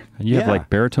guitar. You have like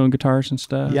baritone guitars and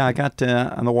stuff. Yeah, I got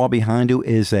on the wall behind you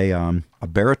is a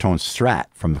baritone Strat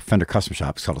from the Fender Custom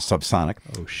Shop. It's called a Subsonic.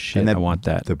 Oh shit! I want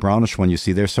that. The brownish one you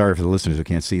see there. Sorry for the listeners who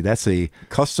can't see. That's a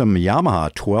custom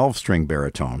Yamaha 12-string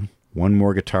baritone. One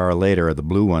more guitar later, the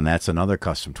blue one. That's another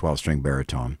custom 12-string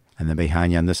baritone. And then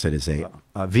behind you on this side is a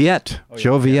Viet,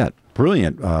 Joe Viet.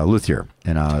 Brilliant luthier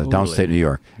in downstate New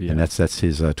York. Yeah. And that's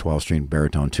his 12-string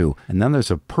baritone too. And then there's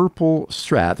a purple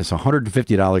Strat. That's a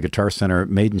 $150 Guitar Center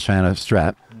made in China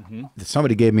Strat that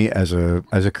somebody gave me as a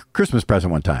Christmas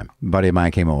present one time. A buddy of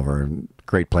mine came over,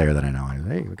 great player that I know.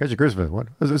 And, hey, we got your Christmas. What?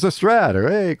 It's a Strat. Or,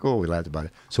 hey, cool. We laughed about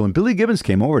it. So when Billy Gibbons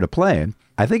came over to play,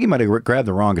 I think he might have grabbed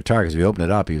the wrong guitar, because if you opened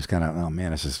it up, he was kind of, oh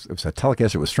man, it was a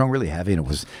Telecaster. It was strung really heavy, and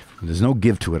there's no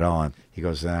give to it all. And he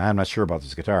goes, I'm not sure about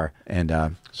this guitar. And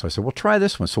so I said, well, try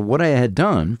this one. So what I had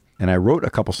done, and I wrote a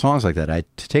couple songs like that, I'd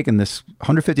taken this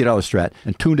 $150 Strat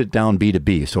and tuned it down B to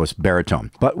B, so it's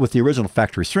baritone, but with the original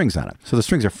factory strings on it. So the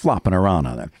strings are flopping around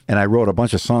on it. And I wrote a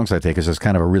bunch of songs like that because it's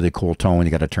kind of a really cool tone.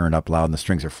 You got to turn it up loud, and the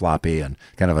strings are floppy, and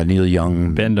kind of a Neil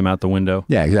Young. Bend them out the window.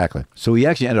 Yeah, exactly. So he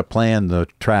actually ended up playing the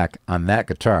track on that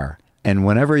guitar. And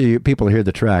whenever people hear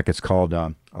the track, it's called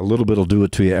A Little Bit'll Do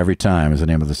It To You Every Time is the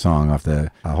name of the song off the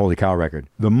Holy Cow record.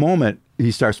 The moment he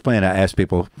starts playing, I ask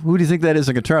people, who do you think that is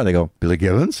on guitar? They go, Billy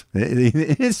Gibbons?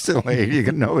 Instantly, you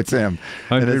can know it's him.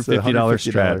 $150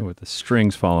 Strat with the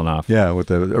strings falling off. Yeah, with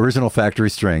the original factory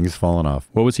strings falling off.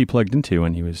 What was he plugged into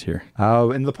when he was here?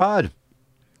 In the pod.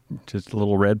 Just a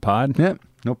little red pod? Yeah,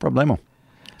 no problemo.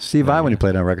 Steve Vai, when he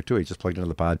played on record too, he just plugged into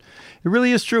the pod. It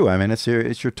really is true. I mean, it's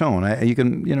your tone. You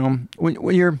can,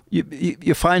 when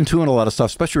you fine tune a lot of stuff,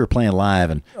 especially when you're playing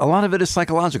live, and a lot of it is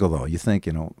psychological though. You think,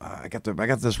 I got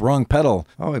this wrong pedal.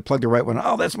 Oh, I plugged the right one.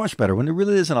 Oh, that's much better. When there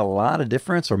really isn't a lot of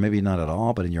difference, or maybe not at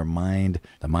all. But in your mind,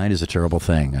 the mind is a terrible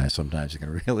thing. Sometimes it can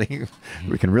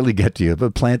really get to you.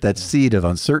 But plant that seed of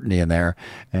uncertainty in there,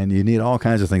 and you need all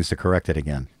kinds of things to correct it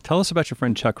again. Tell us about your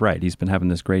friend Chuck Wright. He's been having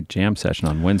this great jam session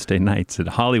on Wednesday nights at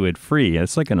Hollywood Free.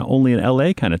 It's like only in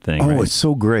L.A. kind of thing. Oh, right? It's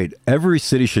so great. Every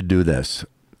city should do this.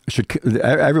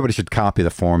 Everybody should copy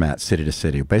the format city to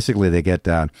city. Basically, they get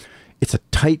it's a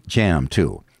tight jam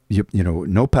too.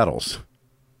 No pedals.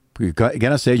 You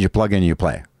get on stage, you plug in, and you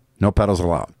play. No pedals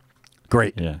allowed.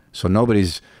 Great. Yeah. So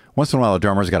nobody's once in a while, the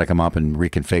drummer's got to come up and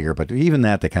reconfigure, but even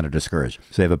that, they kind of discourage.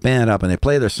 So they have a band up, and they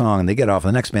play their song, and they get off.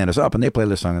 The next band is up, and they play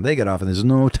their song, and they get off, and there's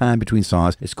no time between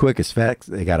songs. It's quick, it's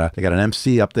fast. They got an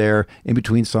MC up there in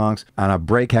between songs. On a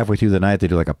break halfway through the night, they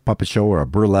do like a puppet show or a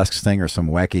burlesque thing or some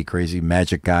wacky, crazy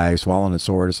magic guy swallowing a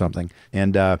sword or something.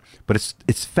 And but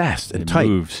it's fast and tight.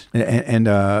 Moves.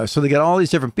 And so they get all these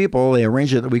different people. They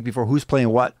arrange it the week before who's playing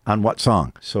what on what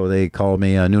song. So they called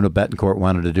me. Nuno Betancourt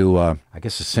wanted to do, I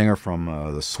guess a singer from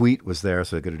The Sweet was there,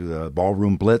 so they're going to do the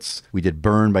Ballroom Blitz. We did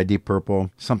Burn by Deep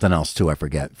Purple. Something else, too, I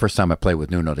forget. First time I played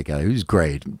with Nuno together. He was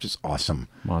great. Just awesome.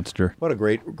 Monster. What a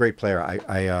great player.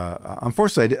 I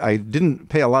unfortunately, I didn't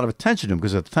pay a lot of attention to him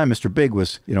because at the time, Mr. Big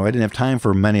was, I didn't have time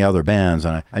for many other bands.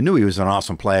 And I knew he was an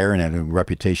awesome player and had a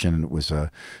reputation was,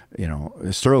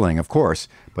 sterling, of course.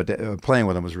 But playing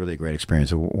with him was really a great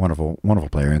experience. A wonderful, wonderful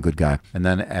player and a good guy. And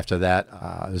then after that,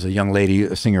 there's a young lady,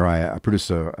 a singer. I produced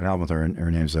an album with her. And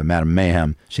her name's Madam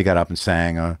Mayhem. She got up and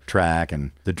sang a track.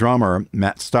 And the drummer,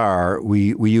 Matt Starr,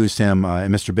 we used him.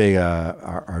 And Mr. Big,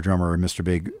 our drummer, Mr.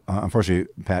 Big.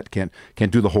 Unfortunately, Pat can't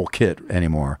do the whole kit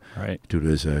anymore, right, due to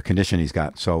his condition he's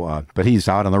got. So, but he's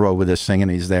out on the road with us singing.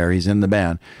 He's there. He's in the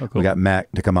band. Oh, cool. We got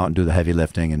Matt to come out and do the heavy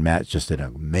lifting. And Matt just did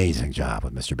an amazing job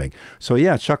with Mr. Big. So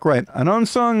yeah, Chuck Wright, an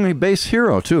unsung bass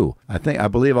hero too. I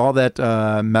believe all that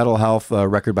Metal Health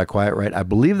record by Quiet Riot, I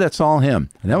believe that's all him.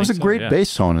 And that was a great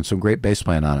bass tone and some great bass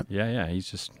playing on it. Yeah.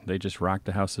 They just rocked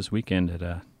the house this weekend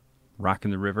at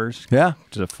Rockin' the Rivers. Yeah.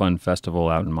 Which is a fun festival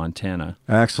out in Montana.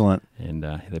 Excellent. And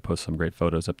they post some great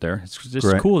photos up there. It's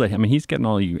just cool that, he's getting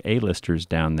all you A-listers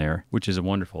down there, which is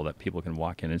wonderful that people can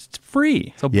walk in. It's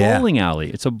free. It's a bowling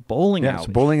alley. It's a bowling alley. It's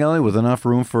a bowling alley with enough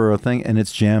room for a thing, and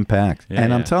it's jam-packed.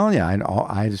 And I'm telling you,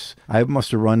 I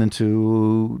must have run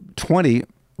into 20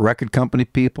 record company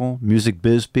people, music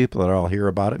biz people that all hear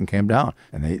about it and came down.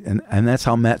 And that's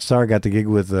how Matt Starr got the gig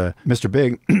with Mr.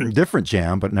 Big. Different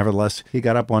jam, but nevertheless, he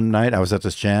got up one night. I was at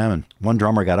this jam, and one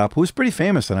drummer got up who was pretty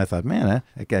famous. And I thought, man,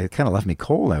 that guy kind of left me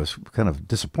cold. I was kind of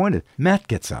disappointed. Matt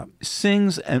gets up,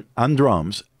 sings on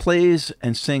drums, plays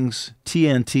and sings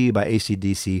TNT by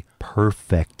AC/DC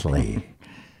perfectly.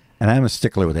 And I'm a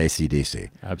stickler with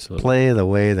AC/DC. Absolutely. Play the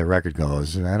way the record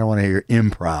goes. And I don't want to hear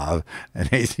improv and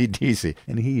AC/DC.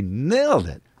 And he nailed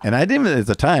it. And I didn't, at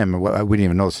the time, we didn't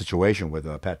even know the situation with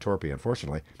Pat Torpey,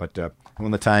 unfortunately. But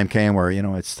when the time came where,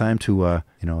 it's time to,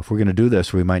 if we're going to do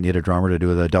this, we might need a drummer to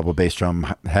do the double bass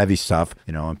drum, heavy stuff,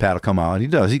 and Pat will come out. And he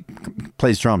does. He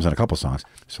plays drums on a couple songs.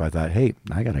 So I thought, hey,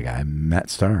 I got a guy, Matt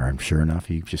Starr. And sure enough,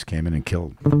 he just came in and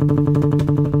killed.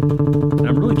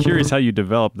 I'm really curious how you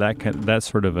developed that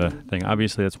sort of a thing.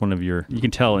 Obviously, that's one of you can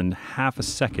tell in half a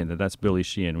second that's Billy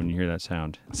Sheehan when you hear that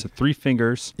sound. It's 3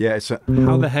 fingers. Yeah, it's a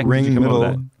how the heck did you come up with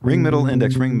that? Ring, middle,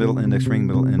 index, ring, middle, index, ring,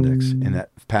 middle, index in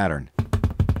that pattern.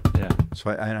 Yeah.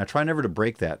 So I try never to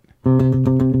break that. Even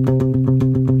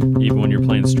when you're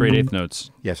playing straight eighth notes.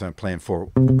 Yes, I'm playing 4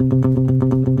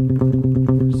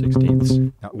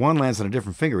 16ths. Now, one lands on a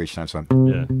different finger each time, so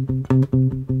Yeah.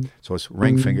 So it's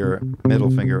ring finger,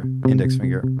 middle finger, index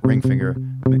finger, ring finger.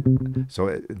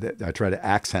 So I try to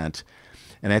accent,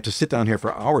 and I have to sit down here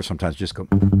for hours sometimes, just go.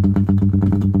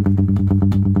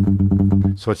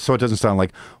 So it doesn't sound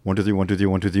like 1 2 3 1 2 3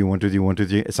 1 2 3 1 2 3 1 2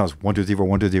 3. It sounds 1 2 3 4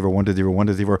 1 2 3 4 1 2 3 4 1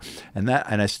 2 3 4, and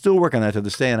I still work on that to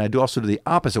this day. And I do also do the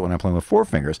opposite when I'm playing with 4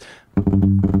 fingers.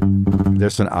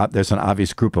 There's an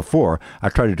obvious group of 4. I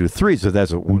try to do 3, so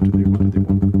that's a 1 2 3 1 2 3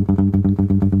 1.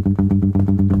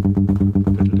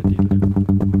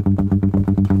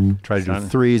 Try to do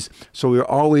 3s. So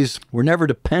we're never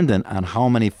dependent on how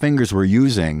many fingers we're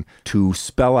using to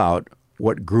spell out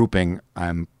what grouping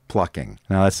I'm plucking.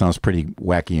 Now that sounds pretty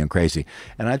wacky and crazy.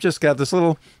 And I've just got this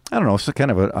little, I don't know, it's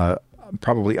kind of a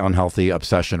probably unhealthy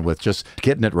obsession with just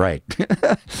getting it right.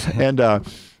 And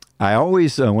I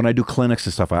always, when I do clinics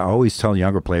and stuff, I always tell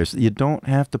younger players, you don't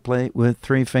have to play with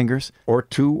 3 fingers or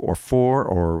 2 or 4,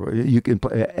 or you can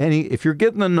play if you're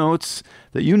getting the notes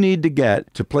that you need to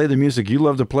get to play the music you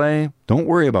love to play, don't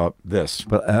worry about this.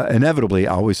 But inevitably,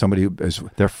 always somebody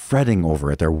they're fretting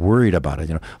over it. They're worried about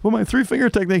it. Well, my 3-finger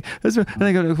technique, and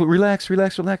I go, relax.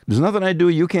 There's nothing I do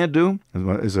you can't do,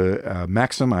 is a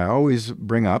maxim I always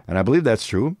bring up. And I believe that's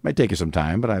true. Might take you some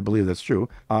time, but I believe that's true.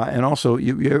 And also,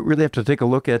 you really have to take a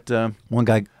look at one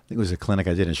guy. I think it was a clinic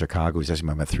I did in Chicago. He's asking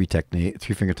me about my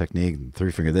 3-finger technique, and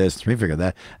 3-finger this, 3-finger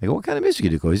that. I go, what kind of music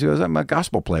do you do? He goes, I'm a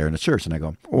gospel player in a church. And I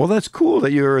go, well, that's cool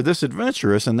that you're this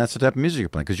adventurous, and that's the type of music you're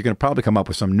playing, because you're going to probably come up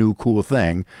with some new cool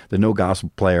thing that no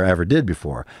gospel player ever did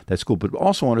before. That's cool. But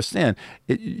also understand,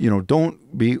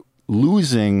 don't be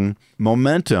losing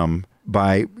momentum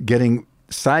by getting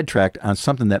sidetracked on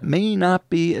something that may not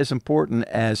be as important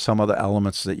as some other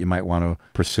elements that you might want to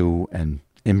pursue and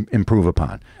improve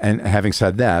upon. And having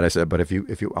said that, I said, but if you,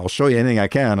 I'll show you anything I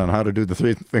can on how to do the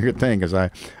three-fingered thing, because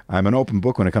I'm an open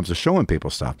book when it comes to showing people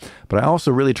stuff. But I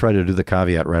also really try to do the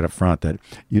caveat right up front that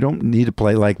you don't need to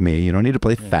play like me. You don't need to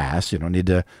play fast. You don't need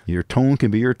to. Your tone can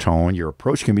be your tone. Your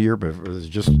approach can be your.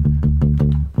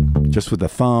 Just with the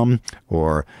thumb,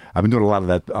 or I've been doing a lot of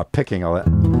that picking. All that.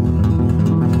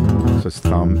 So it's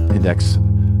thumb, index,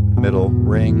 middle,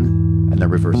 ring, and then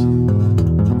reverse.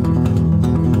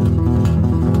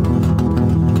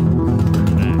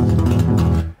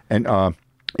 And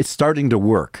it's starting to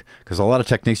work, because a lot of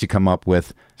techniques you come up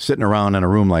with sitting around in a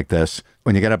room like this,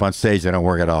 when you get up on stage, they don't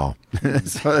work at all.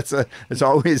 So it's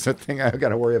always a thing I've got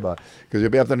to worry about, because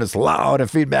you'll be up there and it's loud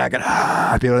and feedback and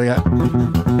people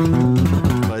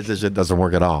it doesn't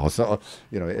work at all. So,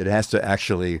 it has to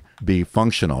actually be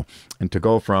functional. And to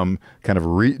go from kind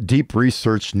of deep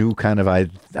research, new kind of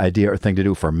idea or thing to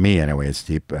do, for me anyway, it's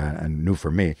deep and new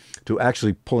for me, to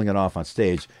actually pulling it off on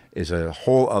stage is a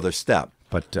whole other step.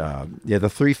 But the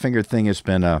three-fingered thing has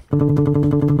been kind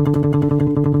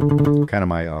of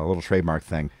my little trademark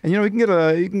thing. And you can get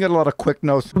a lot of quick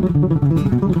notes.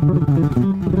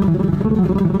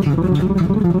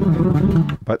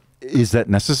 But is that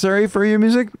necessary for your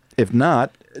music? If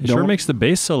not, it sure makes the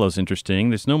bass solos interesting.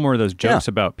 There's no more of those jokes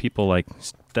about people like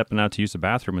stepping out to use the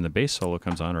bathroom when the bass solo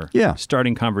comes on, or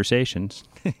starting conversations.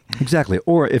 Exactly.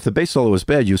 Or if the bass solo is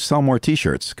bad, you sell more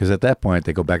T-shirts, because at that point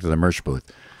they go back to the merch booth.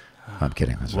 I'm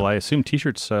kidding. Well, I assume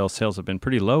T-shirt sales have been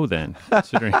pretty low then,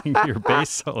 considering your bass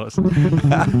solos.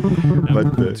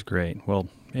 But that's great. Well,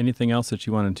 anything else that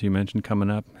you wanted to mention coming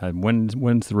up?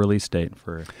 When's the release date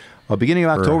for? Well, beginning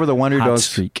of October, the Wonder Dogs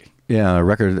Streak. Yeah, the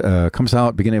record comes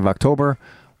out beginning of October.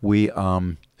 We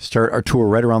start our tour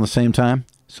right around the same time,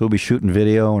 so we'll be shooting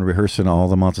video and rehearsing all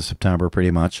the months of September,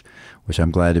 pretty much, which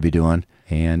I'm glad to be doing.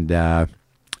 And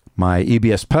my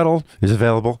EBS pedal is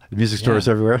available at music stores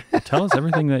everywhere. Tell us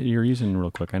everything that you're using real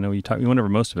quick. I know you went over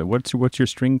most of it. What's your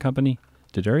string company?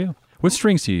 D'Addario? What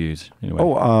strings do you use? Anyway?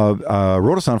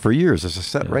 Rotosound for years. There's a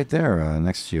set right there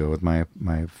next to you with my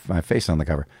face on the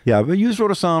cover. Yeah, I've used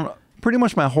Rotosound pretty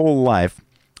much my whole life.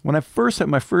 When I first had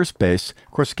my first bass,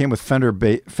 of course, it came with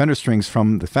Fender strings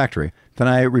from the factory. Then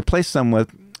I replaced them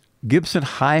with Gibson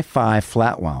Hi-Fi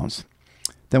flat wounds.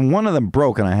 Then one of them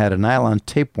broke, and I had a nylon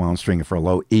tape wound string for a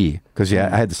low E, because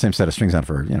I had the same set of strings on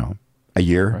for a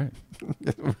year.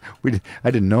 Right.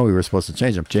 I didn't know we were supposed to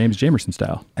change them. James Jamerson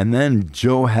style. And then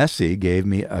Joe Hesse gave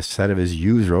me a set of his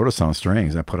used Rotosound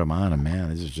strings. I put them on, and man,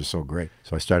 this is just so great.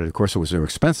 So I started. Of course, they were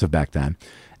expensive back then,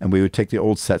 and we would take the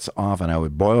old sets off, and I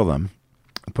would boil them,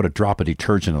 put a drop of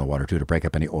detergent in the water too to break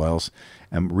up any oils,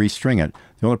 and restring it.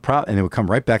 The only problem, and it would come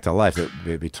right back to life. It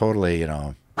would be totally,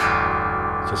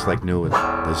 just like new.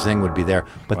 The zing would be there,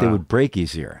 but they would break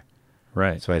easier.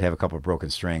 Right. So I'd have a couple of broken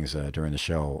strings during the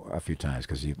show a few times,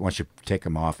 because once you take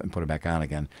them off and put them back on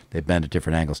again, they bend at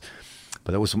different angles.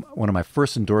 But that was one of my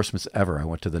first endorsements ever. I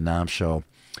went to the NAMM show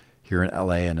here in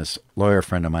L.A., and this lawyer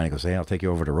friend of mine, he goes, "Hey, I'll take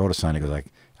you over to Rotosound." He goes,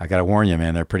 I got to warn you,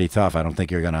 man, they're pretty tough. I don't think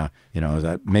you're going to,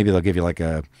 maybe they'll give you like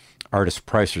a artist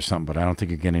price or something, but I don't think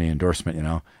you get any endorsement,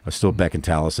 I was still Beck and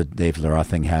Talis. The Dave Leroth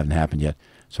thing hadn't happened yet.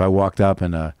 So I walked up,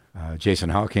 and Jason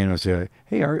Howell came and said,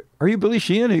 "Hey, are you Billy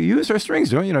Sheehan? You use our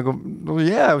strings, don't you?" And I go, "Well,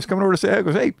 yeah, I was coming over to say," I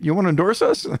goes, "Hey, you want to endorse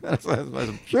us?" I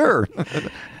said, "Sure."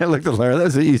 I looked at Larry. That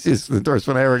was the easiest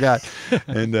endorsement I ever got.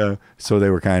 And so they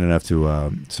were kind enough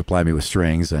to supply me with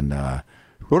strings. And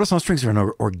Rotosound strings are an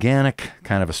organic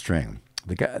kind of a string.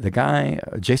 The guy,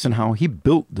 Jason Howell, he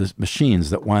built the machines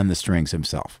that wind the strings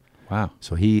himself. Wow.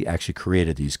 So he actually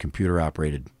created these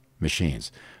computer-operated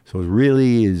machines. So it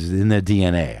really is in the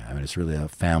DNA. I mean, it's really a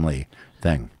family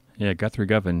thing. Yeah, Guthrie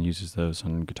Govan uses those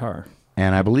on guitar.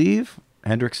 And I believe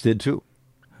Hendrix did too.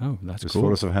 Oh, that's There's cool.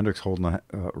 photos of Hendrix holding a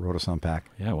Rotosound pack.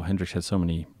 Yeah, well, Hendrix had so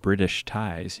many British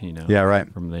ties, Yeah, right.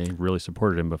 They really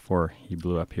supported him before he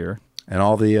blew up here. And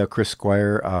all the Chris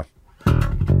Squire,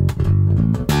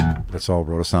 that's all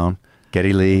Rotosound.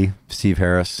 Geddy Lee, Steve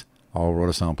Harris, all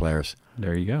Rotosound players.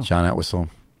 There you go. John Entwistle,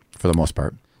 for the most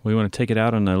part. We want to take it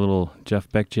out on a little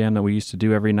Jeff Beck jam that we used to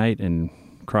do every night and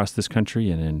across this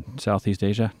country and in Southeast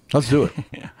Asia. Let's do it.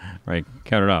 Yeah. Right.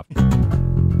 Count it off.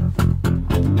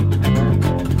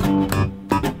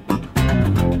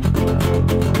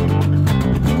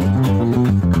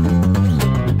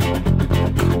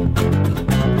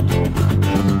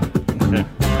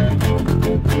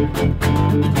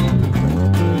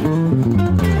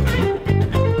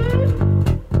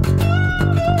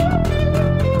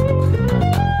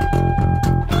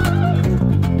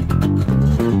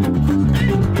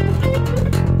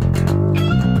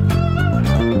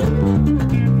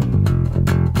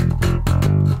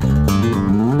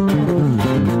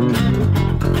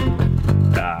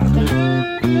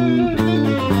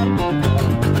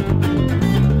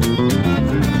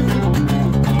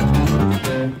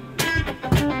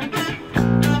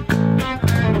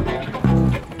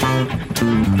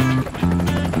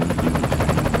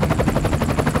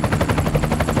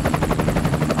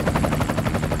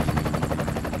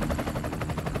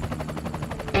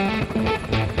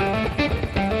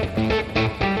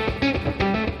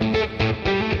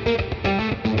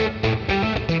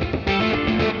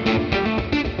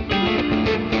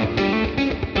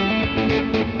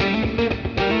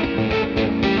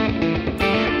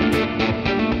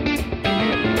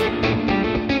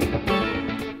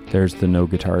 There's the No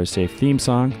Guitar Is Safe theme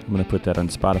song. I'm going to put that on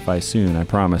Spotify soon, I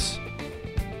promise.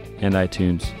 And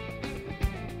iTunes.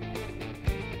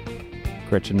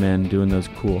 Gretchen Menn doing those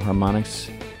cool harmonics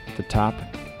at the top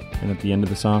and at the end of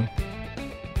the song.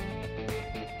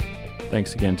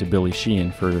 Thanks again to Billy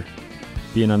Sheehan for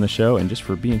being on the show and just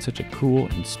for being such a cool,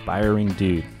 inspiring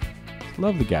dude.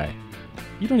 Love the guy.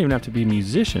 You don't even have to be a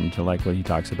musician to like what he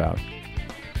talks about.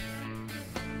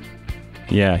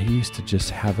 Yeah, he used to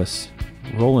just have us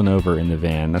rolling over in the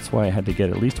van. That's why I had to get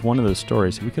at least one of those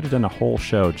stories. We could have done a whole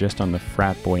show just on the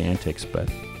frat boy antics, but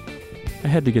I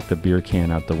had to get the beer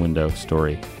can out the window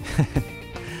story.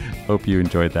 Hope you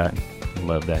enjoyed that.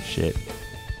 Love that shit.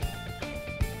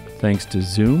 Thanks to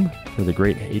Zoom for the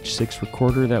great H6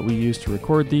 recorder that we use to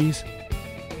record these.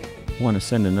 I want to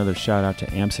send another shout out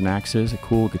to Amps and Axes, a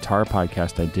cool guitar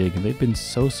podcast I dig, and they've been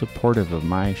so supportive of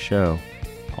my show.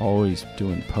 Always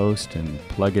doing post and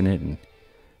plugging it, and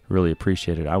really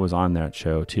appreciate it. I was on that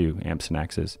show too, Amps and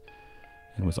Axes,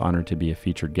 and was honored to be a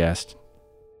featured guest.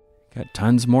 Got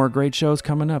tons more great shows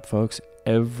coming up, folks,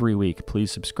 every week.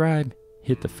 Please subscribe.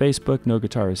 Hit the Facebook, No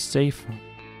Guitar Is Safe.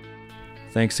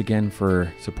 Thanks again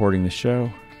for supporting the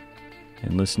show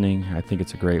and listening. I think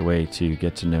it's a great way to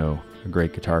get to know a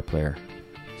great guitar player,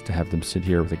 is to have them sit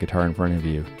here with a guitar in front of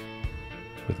you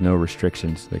with no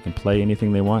restrictions. They can play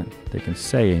anything they want. They can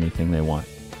say anything they want.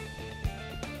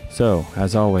 So,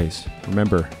 as always,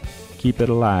 remember, keep it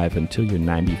alive until you're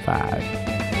 95.